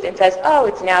 The Beis Din says, oh,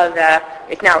 it's now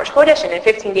Rosh Chodesh, and in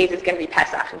 15 days it's going to be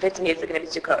Pesach, and 15 days it's going to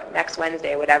be Sukkot, next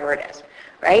Wednesday, whatever it is,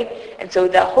 right? And so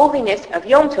the holiness of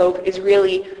Yom Tov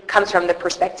comes from the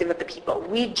perspective of the people.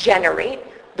 We generate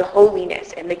the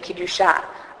holiness and the Kedusha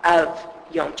of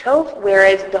Yom Tov,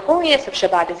 whereas the holiness of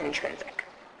Shabbat is intrinsic.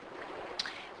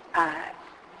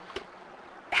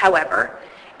 However,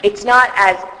 it's not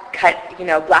as cut,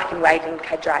 black and white and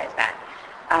cut dry as that.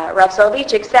 Rav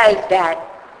Soloveitchik says that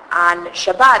on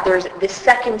Shabbat there's this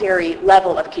secondary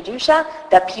level of kedusha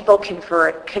that people confer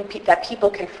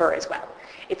as well.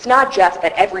 It's not just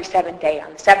that every seventh day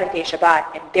on the seventh day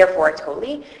Shabbat and therefore it's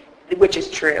holy, which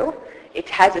is true. It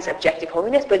has this objective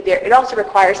holiness, but it also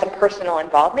requires some personal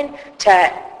involvement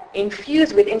to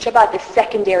infuse within Shabbat this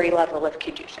secondary level of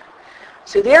kedusha.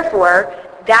 So therefore,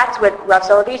 that's what Rav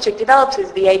Soloveitchik develops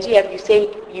is the idea of you say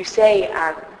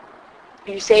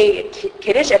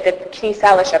Kiddush at the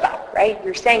Knisa Shabbat, right?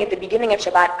 You're saying at the beginning of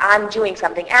Shabbat, I'm doing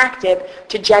something active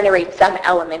to generate some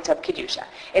element of Kedusha.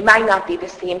 It might not be the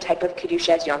same type of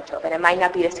Kedusha as Yom Tov, and it might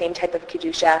not be the same type of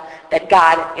Kedusha that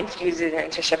God infuses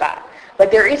into Shabbat.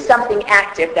 But there is something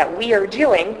active that we are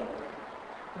doing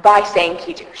by saying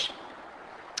Kiddush.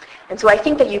 And so I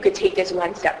think that you could take this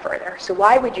one step further. So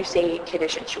why would you say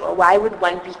Kiddush in shul? Why would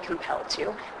one be compelled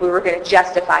to? We were going to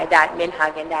justify that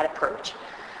minhag and that approach.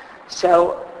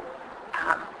 So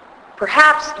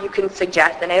perhaps you can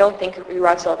suggest, and I don't think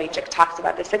Rav Soloveitchik talks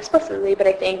about this explicitly, but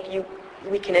I think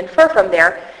we can infer from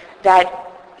there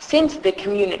that since the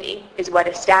community is what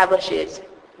establishes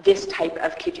this type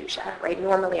of Kedusha, right?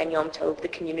 Normally on Yom Tov, the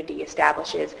community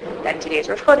establishes that today's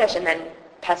Rosh Chodesh, and then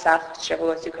Pesach,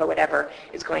 Shavuot, Sukkot, whatever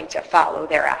is going to follow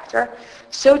thereafter.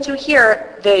 So to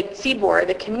here, the tzibur,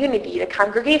 the community, the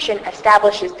congregation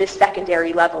establishes this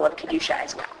secondary level of Kedusha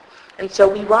as well. And so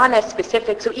we want a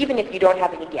specific, so even if you don't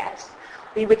have any guess,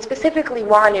 we would specifically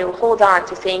want to hold on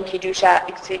to saying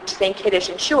Kedusha, saying Kiddush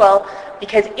in shul,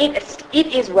 because it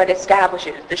is what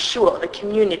establishes the shul, the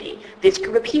community. This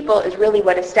group of people is really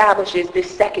what establishes this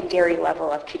secondary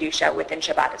level of Kedusha within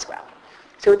Shabbat as well.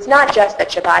 So it's not just that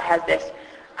Shabbat has this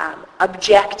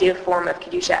objective form of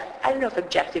Kedusha. I don't know if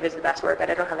objective is the best word, but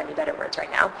I don't have any better words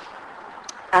right now.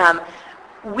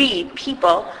 We,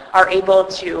 people, are able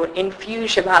to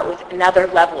infuse Shabbat with another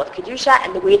level of Kedusha,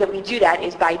 and the way that we do that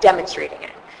is by demonstrating it.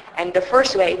 And the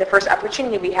first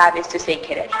opportunity we have is to say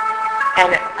Kiddush.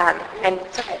 And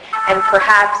it's okay. And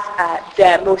perhaps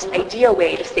the most ideal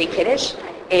way to say Kiddush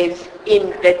is in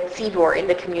the tzibur, in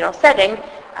the communal setting,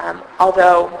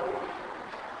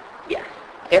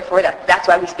 therefore that's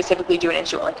why we specifically do it in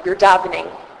shul. Like if you're davening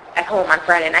at home on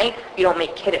Friday night, you don't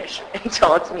make Kiddush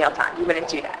until it's mealtime. You wouldn't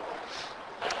do that.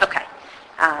 Okay.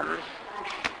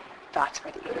 Thoughts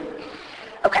for the evening?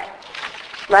 Okay.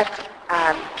 Let's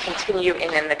continue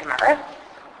in the Gemara.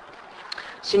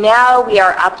 So now we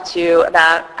are up to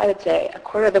about, I would say, a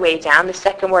quarter of the way down. The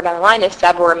second word on the line is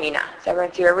Savor Mina. Does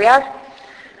everyone see where we are?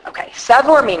 Okay.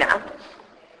 Savor Mina.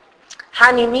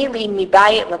 Hanimili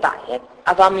mibayit labayit,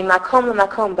 aval mimakom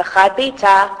lamakom b'chad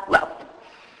beita lo.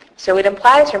 So it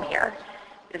implies from here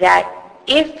that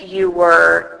if you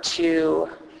were to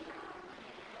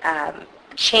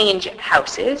change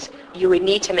houses, you would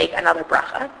need to make another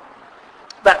bracha.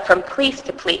 But from place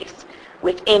to place,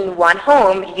 within one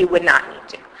home, you would not need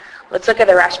to. Let's look at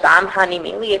the Rashbam,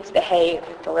 Hanimili. It's the hay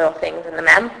with the little things in the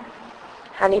mem.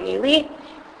 Hanimili.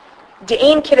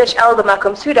 De'ein kiddush el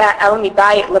b'makom suda el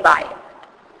mibayit labayit.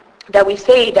 That we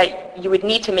say that you would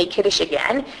need to make kiddush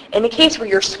again in the case where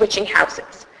you're switching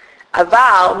houses.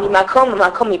 Aval mimakom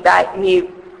lamakom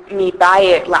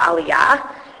mibayit la'aliyah.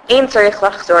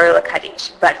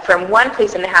 But from one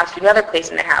place in the house to another place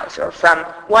in the house, or from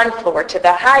one floor to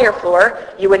the higher floor,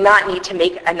 you would not need to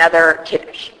make another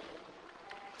kiddush.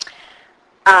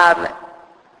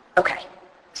 Okay,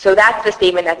 so that's the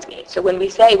statement that's made. So when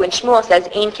Shmuel says,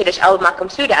 Ein kiddush el makom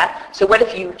suda, so what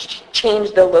if you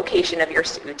change the location of your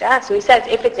suda? So he says,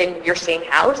 if it's in your same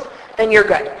house, then you're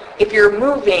good. If you're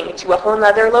moving to a whole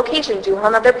other location, to a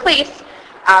whole other place,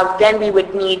 then we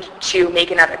would need to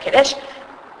make another kiddush.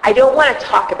 I don't want to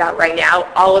talk about right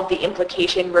now all of the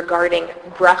implication regarding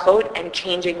brachot and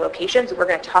changing locations. We're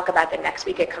going to talk about that next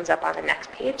week. It comes up on the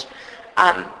next page.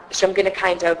 So I'm going to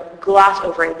kind of gloss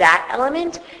over that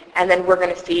element, and then we're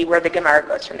going to see where the Gemara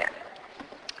goes from there.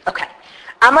 Okay.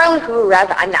 Amar lahu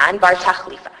Rav Anan bar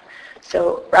Tachlifa.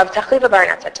 So Rav Tachlifa bar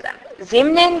Anan said to them,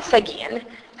 Zimnin sagin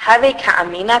have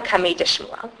ka'amina kamei de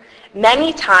Shmuel.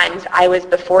 Many times I was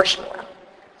before Shmuel.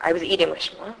 I was eating with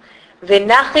Shmuel.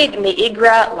 V'nachid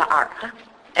me'igra la'ara.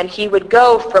 And he would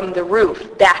go from the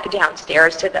roof back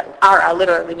downstairs to the ara,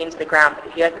 literally means the ground,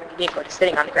 but he didn't go to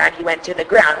sitting on the ground, he went to the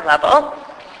ground level.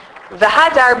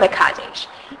 V'hadar mekadesh.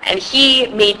 And he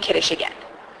made kiddush again.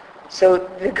 So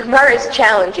the Gemara is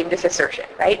challenging this assertion,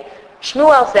 right?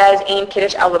 Shmuel says, Ein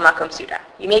kiddush el makom suda.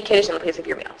 You make kiddush in the place of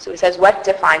your meal. So he says, what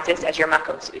defines this as your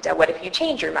makom suda? What if you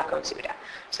change your makom suda?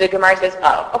 So the Gemara says,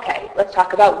 oh, okay, let's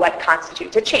talk about what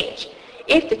constitutes a change.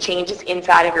 If the change is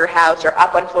inside of your house or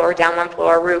up one floor, down one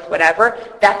floor, roof, whatever,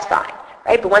 that's fine,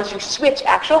 right? But once you switch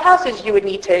actual houses, you would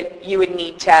need to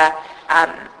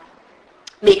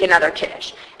make another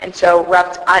kiddush. And so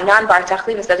Rav Anan bar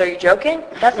Tachlifa says, are you joking?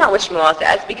 That's not what Shmuel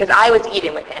says, because I was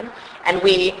eating with him, and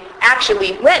we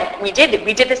actually went. We did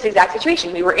this exact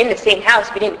situation. We were in the same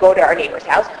house. We didn't go to our neighbor's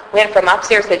house. We went from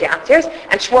upstairs to downstairs,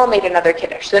 and Shmuel made another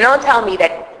kiddush. So don't tell me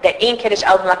that Ein kiddush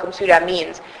el makom suda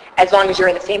means as long as you're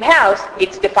in the same house,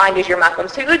 it's defined as your makom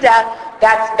suda.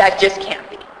 That just can't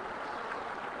be.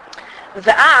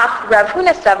 V'af Rav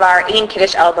Huna savar ein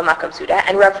kiddush el b'makom suda,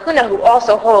 and Rav Huna, who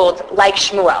also holds like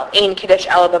Shmuel ein kiddush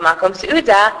el b'makom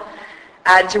suda,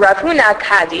 to Rav Huna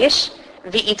kaddish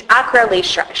v'it akra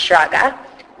le'shraga.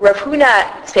 Rav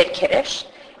Huna said kiddush,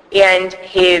 and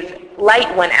his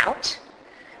light went out.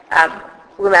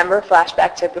 Remember,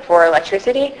 flashback to before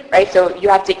electricity, right? So you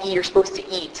have to eat. You're supposed to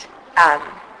eat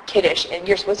kiddush, and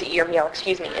you're supposed to eat your meal,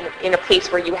 in a place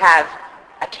where you have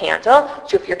a candle.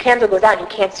 So if your candle goes out and you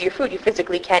can't see your food, you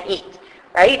physically can't eat,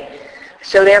 right?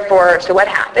 So therefore, what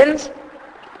happens?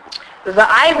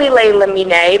 V'ayvile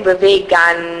lamine b'vei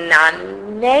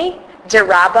ganane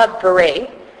deraba b'rei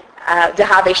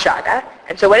dehave shaga.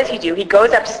 And so what does he do? He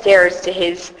goes upstairs to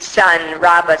his son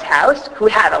Rabba's house, who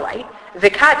had a light,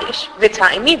 v'kadish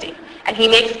v'ta'im midi, and he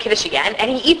makes kiddush again, and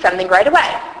he eats something right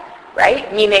away.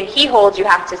 Right? Meaning he holds you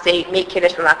have to say, make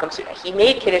kiddush b'makom suda. He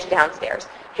made kiddush downstairs.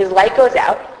 His light goes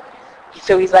out.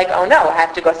 So he's like, oh no, I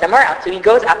have to go somewhere else. So he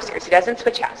goes upstairs. He doesn't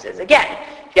switch houses. Again,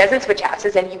 he doesn't switch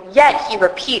houses, and yet he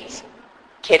repeats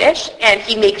kiddush, and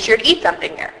he makes sure to eat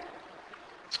something there.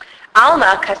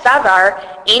 Alma kasavar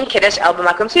ein kiddush el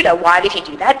b'makom suda. Why did he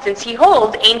do that? Since he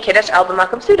holds ein kiddush el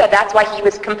b'makom suda. That's why he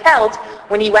was compelled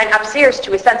when he went upstairs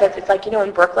to his son's house. It's like,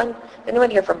 in Brooklyn. Anyone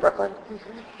here from Brooklyn?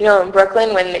 Mm-hmm. In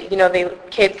Brooklyn, when, the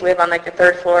kids live on, the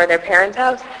third floor of their parents'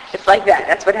 house, it's like that.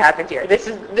 That's what happened here.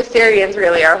 The Syrians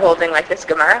really are holding, this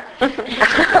Gemara. We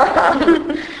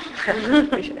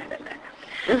should have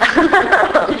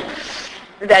that.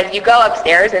 That you go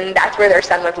upstairs, and that's where their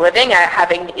son was living, and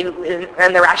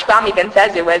the Rashbam even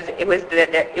says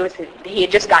he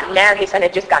had just gotten married, his son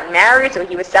had just gotten married, so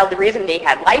the reason they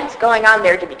had lights going on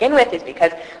there to begin with is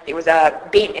because there was a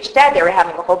beit ishted, they were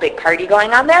having a whole big party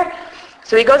going on there.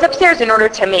 So he goes upstairs in order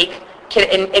to make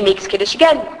and makes kiddush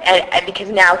again, and because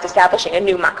now it's establishing a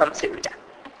new makom suda.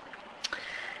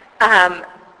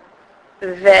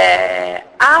 The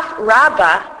af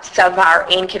Rabba savar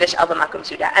ein kiddush el b'makom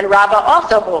suda, and Rabba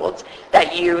also holds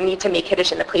that you need to make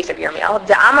kiddush in the place of your meal.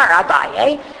 Da'amar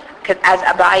Abaye, because as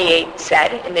Abaye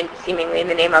said, seemingly in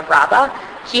the name of Rabba,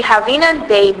 he havinan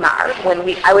bei mar, when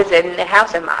I was in the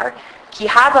house of Mar, Ki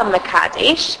hava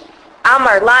mekadesh,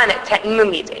 amar lan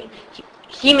te'imumide.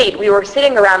 We were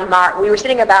sitting around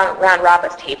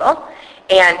Rabba's table,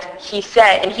 and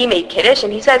he made kiddush,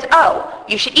 and he says, oh,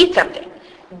 you should eat something.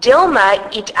 Dilma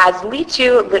it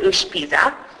azlitu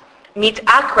leushpiza, mit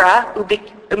akra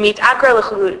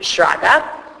lechu shraga,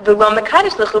 v'lo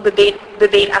mekadesh lechu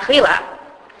bebeit achila.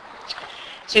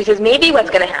 So he says, maybe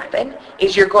what's going to happen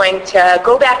is you're going to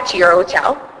go back to your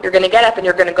hotel. You're going to get up and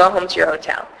you're going to go home to your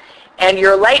hotel, and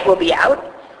your light will be out,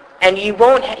 and you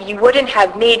wouldn't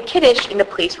have made kiddush in the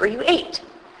place where you ate,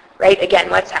 right? Again,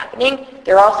 what's happening?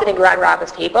 They're all sitting around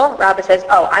Rabba's table. Rabba says,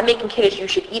 oh, I'm making kiddush, you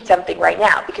should eat something right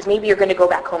now, because maybe you're going to go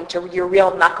back home to your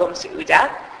real makom seuda,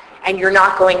 and you're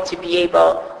not going to be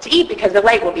able to eat because the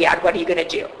light will be out. What are you going to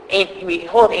do? We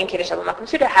hold ein kiddush al makom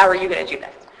seuda. How are you going to do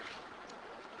this?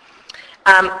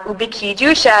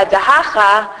 Ubikidusha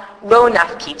dahacha lo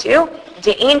nafkitu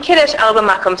de'ein kiddush al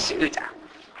makom seuda.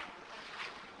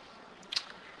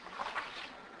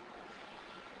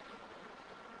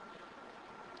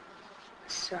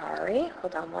 Sorry,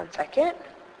 hold on one second.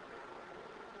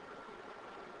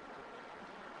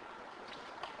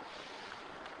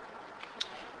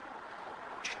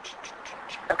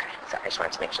 Okay, sorry, I just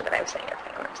wanted to make sure that I was saying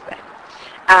everything I wanted to say.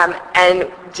 And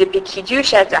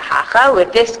debikidusha dahacha,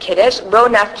 with this kiddush, lo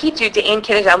nafkitu de'ein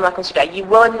kiddush al makom seuda. You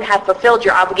wouldn't have fulfilled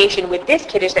your obligation with this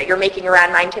kiddush that you're making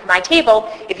around my table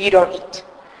if you don't eat,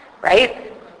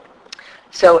 right?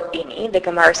 So, the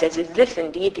Gemara says, is this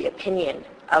indeed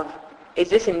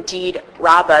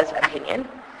Rabba's opinion?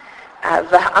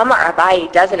 V'amar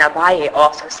Abaye, doesn't Abaye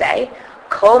also say,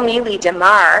 Kol mili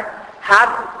demar, have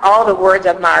all the words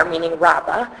of Mar, meaning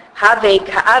Rabba, have avid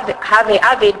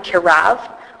kirav,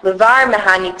 levar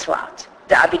mehani tlat,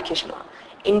 the avid kishma.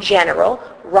 In general,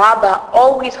 Rabba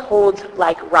always holds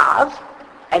like Rav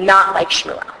and not like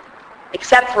Shmuel,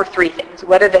 except for three things.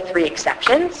 What are the three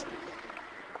exceptions?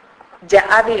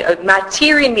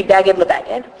 Matirin mibeged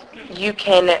lebeged. You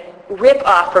can rip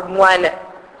off from one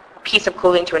piece of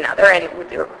clothing to another, and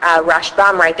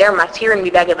Rashbam right there, matirin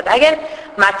mibeged lebeged,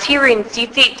 matirin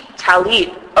tzitzit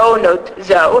talit o not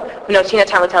zo, notina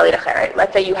tamu talit acheret.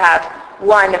 Let's say you have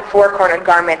one four-cornered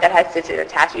garment that has tzitzit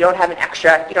attached. You don't have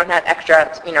extra,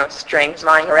 strings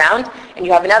lying around, and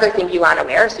you have another thing you want to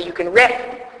wear, so you can rip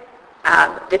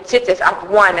the tzitzis off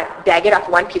one beged, off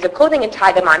one piece of clothing, and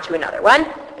tie them onto another one.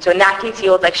 So in that case, he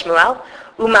holds like Shmuel.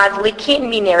 Umadlikin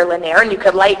miner lener, and you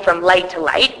could light from light to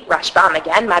light. Rashbam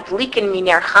again. Madlikin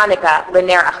miner Chanukah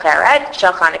lener acheret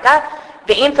shel Chanukah.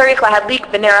 Ve'in tzarich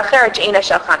lahadlik bener acheret she'ena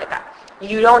shel Chanukah.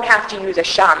 You don't have to use a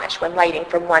shamish when lighting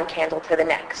from one candle to the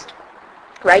next,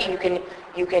 right? You can.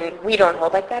 We don't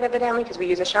hold like that evidently because we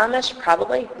use a shamish.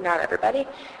 Probably not everybody.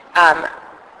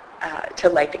 To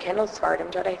light the candles,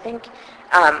 Svardim did, I think.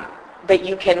 But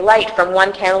you can light from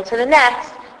one candle to the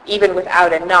next, even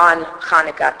without a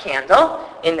non-Chanukah candle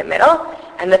in the middle.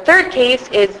 And the third case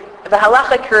is the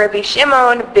halacha k'Rabbi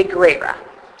Shimon b'greira.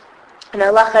 And the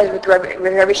halacha is with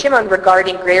Rabbi Shimon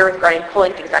regarding greira, regarding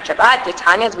pulling things on Shabbat. The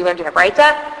Tanya, as we learned in the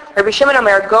Braita, Rabbi Shimon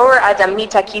Omer gorer adam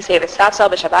mita kisei v'safsal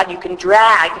b'Shabbat. You can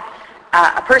drag,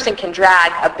 a person can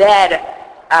drag a bed,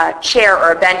 a chair,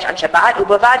 or a bench on Shabbat.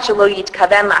 Ubavad shelo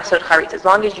yitkavem ma'asot charitz, as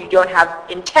long as you don't have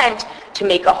intent to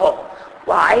make a hole.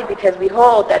 Why? Because we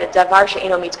hold that a davar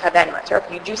she'eno mitkaven mutter.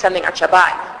 If you do something on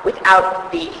Shabbat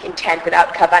without the intent,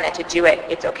 without kavanah to do it,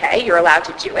 it's okay. You're allowed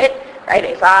to do it, right?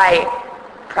 If I,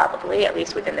 probably, at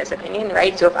least within this opinion,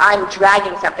 right? So if I'm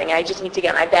dragging something, I just need to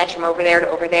get my bench from over there to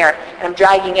over there, and I'm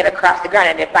dragging it across the ground,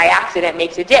 and if by accident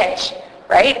makes a ditch,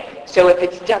 right? So if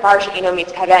it's davar she'eno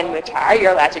mitkaven mutter,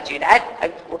 you're allowed to do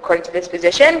that, according to this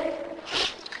position.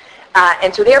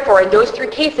 And so therefore, in those three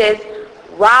cases,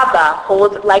 Rabba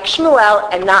holds like Shmuel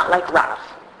and not like Rav.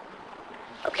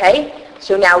 Okay?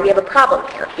 So now we have a problem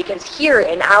here, because here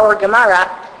in our Gemara,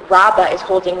 Rabba is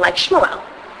holding like Shmuel,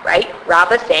 right?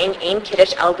 Rabba is saying, Ein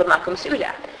Kiddush El B'Makom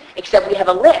Suda. Except we have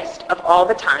a list of all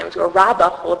the times where Rabba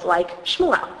holds like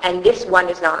Shmuel, and this one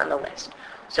is not on the list.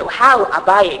 So how,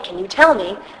 Abaye, can you tell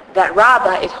me that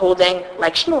Rabba is holding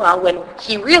like Shmuel when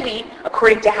he really,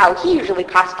 according to how he usually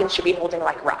paskins, should be holding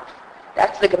like Rav?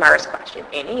 That's the Gemara's question.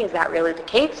 Any, is that really the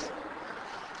case?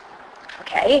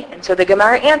 Okay, and so the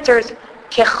Gemara answers,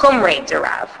 Kechumre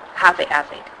derav, have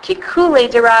avid. Kikule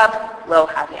derav, lo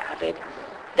have avid.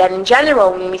 That in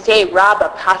general, when we say Rabba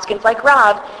paskins like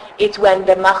Rav, it's when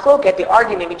the machloket, the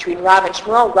argument between Rav and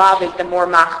Shmuel, Rav is the more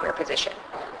machmir position,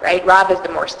 right? Rav is the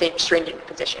more stringent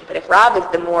position. But if Rav is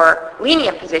the more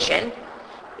lenient position,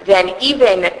 then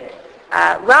even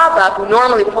Rabba, who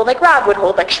normally would hold like Rav, would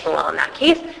hold like Shmuel in that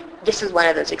case. This is one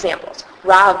of those examples.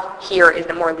 Rav here is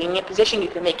the more lenient position. You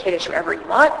can make Kiddush wherever you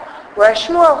want. Where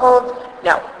Shmuel holds,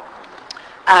 no.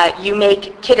 You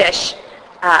make Kiddush,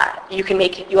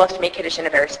 you also make Kiddush in a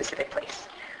very specific place.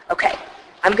 Okay.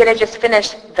 I'm going to just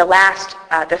finish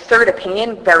the third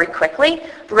opinion very quickly.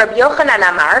 Rabbi Yochanan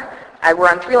Amar, we're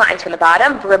on 3 lines from the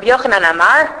bottom. Rabbi Yochanan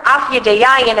Amar, Af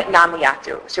Yedayayin Nam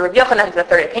Yatu. So Rabbi Yochanan is the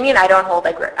third opinion. I don't hold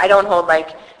like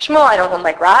Shmuel. I don't hold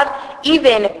like Rav.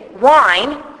 Even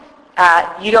wine,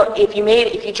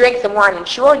 if you drink some wine in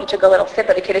shul, you took a little sip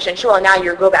of the Kiddush in shul, and now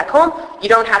you go back home, you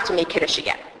don't have to make Kiddush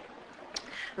again.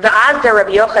 V'azda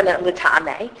Rabbi Yochanan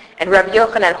l'ta'ameh, and Rabbi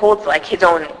Yochanan holds like his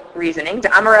own reasoning.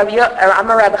 Amar Rabbi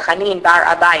Chanin bar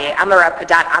Abaye, Amar Rabbi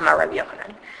Padat, Amar Rabbi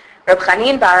Yochanan. Rabbi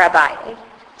Chanin bar Abaye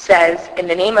says in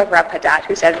the name of Rabbi Padat,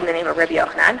 who says in the name of Rabbi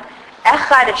Yochanan,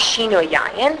 Echad shino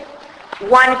yayin,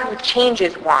 one who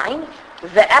changes wine,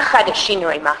 ve'echad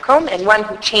shino makom, and one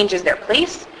who changes their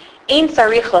place, ein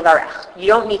sarich levarech. You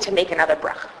don't need to make another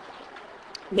bracha.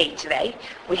 Made today,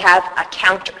 we have a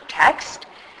counter text.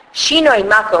 Shinoi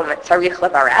makom tzarich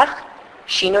levarech.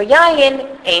 Shino yayin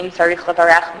ein tzarich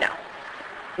levarech. No.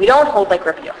 We don't hold like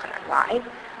Rabbi Yochanan. Why?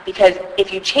 Because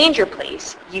if you change your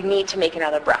place, you need to make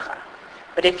another bracha.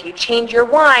 But if you change your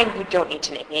wine, you don't need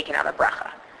to make another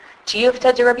bracha.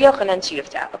 Tiyuvta de Rabbi Yochanan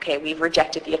tiyuvta. Okay, we've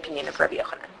rejected the opinion of Rabbi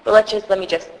Yochanan. But let me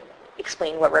just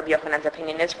explain what Rabbi Yochanan's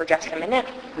opinion is for just a minute.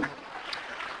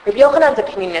 Rabbi Yochanan's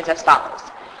opinion is as follows.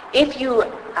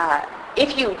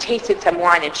 If you tasted some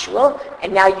wine in shul,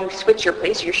 and now you switch your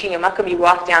place, you're shino makom, you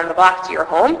walk down the block to your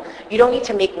home, you don't need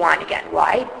to make wine again.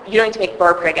 Why? You don't need to make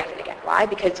bar pregefen again. Why?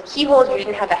 Because he holds you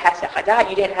didn't have a hesech hadat,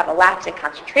 you didn't have a lapse in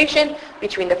concentration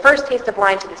between the first taste of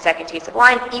wine to the second taste of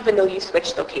wine, even though you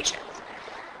switched locations.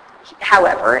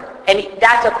 However, and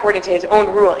that's according to his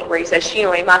own ruling, where he says,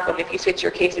 shino makom, if you switch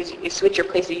your places,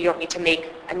 you don't need to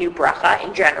make a new bracha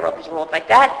in general, because you hold like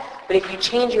that. But if you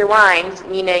change your wines,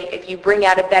 meaning if you bring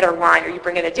out a better wine or you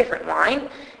bring in a different wine,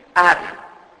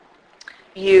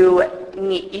 you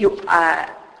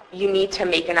need to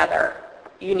make another.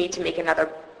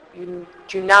 You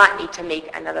do not need to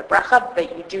make another bracha,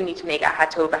 but you do need to make a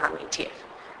hatov v'hamitiv,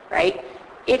 right?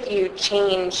 If you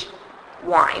change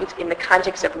wines in the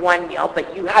context of one meal,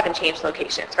 but you haven't changed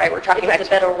locations, right? We're talking about a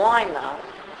better wine, though.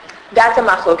 That's a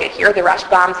machloket here. The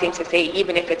Rashbam seems to say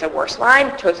even if it's a worse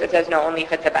wine. Tosfos says no, only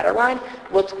if it's a better wine.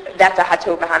 Well, that's a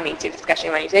hatov v'hamitiv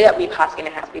discussion. When you say that, we paskin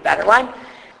it has to be better wine.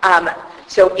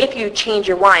 So if you change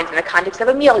your wines in the context of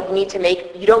a meal, you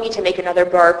don't need to make another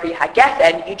bar pri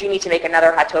hagefen. You do need to make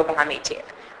another hatov v'hamitiv.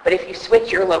 But if you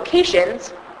switch your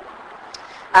locations,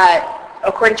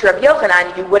 according to Rabbi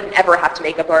Yochanan, you wouldn't ever have to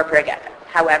make a bar pri hagefen.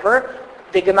 However,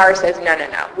 the Gemara says no.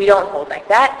 We don't hold like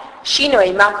that.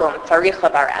 Shinoi makom tzarich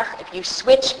levarech. If you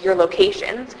switch your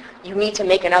locations, you need to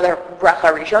make another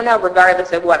bracha rishona,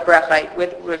 regardless of what bracha,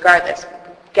 regardless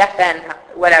gefen,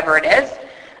 whatever it is.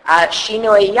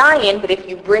 Shinoi yayin. But if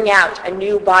you bring out a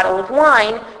new bottle of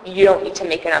wine, you don't need to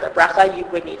make another bracha. You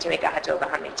would need to make a hatov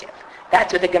v'hamitiv.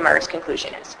 That's what the Gemara's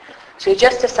conclusion is. So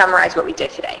just to summarize what we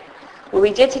did today. What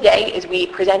we did today is we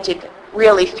presented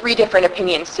really 3 different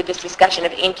opinions to this discussion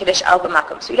of Ein Kiddush El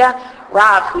B'Makom Suda.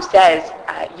 Rav, who says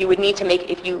you would need to make,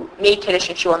 if you made Kiddush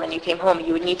in shul and then you came home,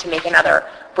 you would need to make another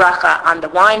bracha on the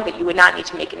wine, but you would not need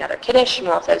to make another Kiddush.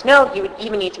 Shmuel says no, you would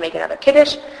even need to make another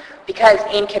Kiddush because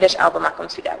Ein Kiddush El B'Makom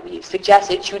Suda. We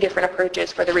suggested 2 different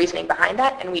approaches for the reasoning behind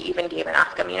that, and we even gave an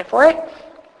afkamina for it.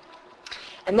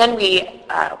 And then we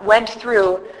went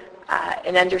through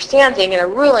an understanding and a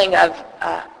ruling of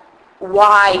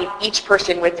why each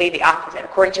person would say the opposite.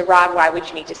 According to Rav, why would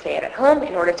you need to stay at home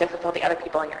in order to fulfill the other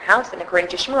people in your house? And according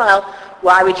to Shmuel,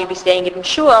 why would you be staying it in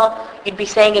shul? You'd be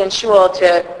staying it in shul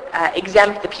to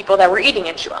exempt the people that were eating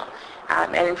in shul.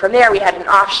 And from there, we had an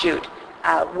offshoot.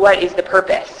 What is the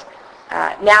purpose?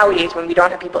 Nowadays, when we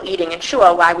don't have people eating in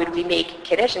shul, why would we make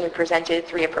Kiddush? And we presented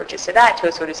 3 approaches to that.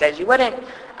 Tosfos who says you wouldn't.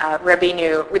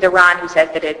 Rabbeinu, with the Ran, who says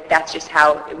that that's just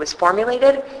how it was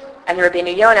formulated. And the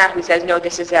Rabbeinu Yonah, who says, no,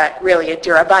 this is really a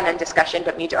durabanan discussion,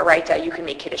 but midoraita, you can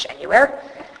make Kiddush anywhere.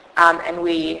 And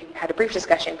we had a brief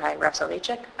discussion by Rav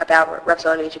Soloveitchik about Rav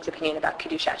Soloveitchik's opinion about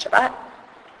Kiddushat Shabbat.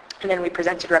 And then we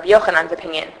presented Rabbi Yochanan's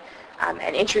opinion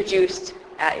and introduced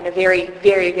in a very,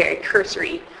 very, very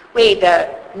cursory way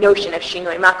the notion of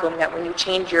Shinoi Makom, that when you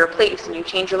change your place and you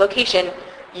change your location,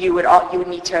 you would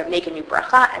need to make a new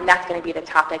bracha, and that's going to be the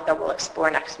topic that we'll explore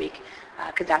next week,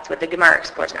 because that's what the Gemara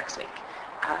explores next week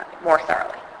more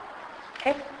thoroughly.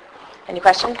 Okay? Any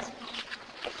questions?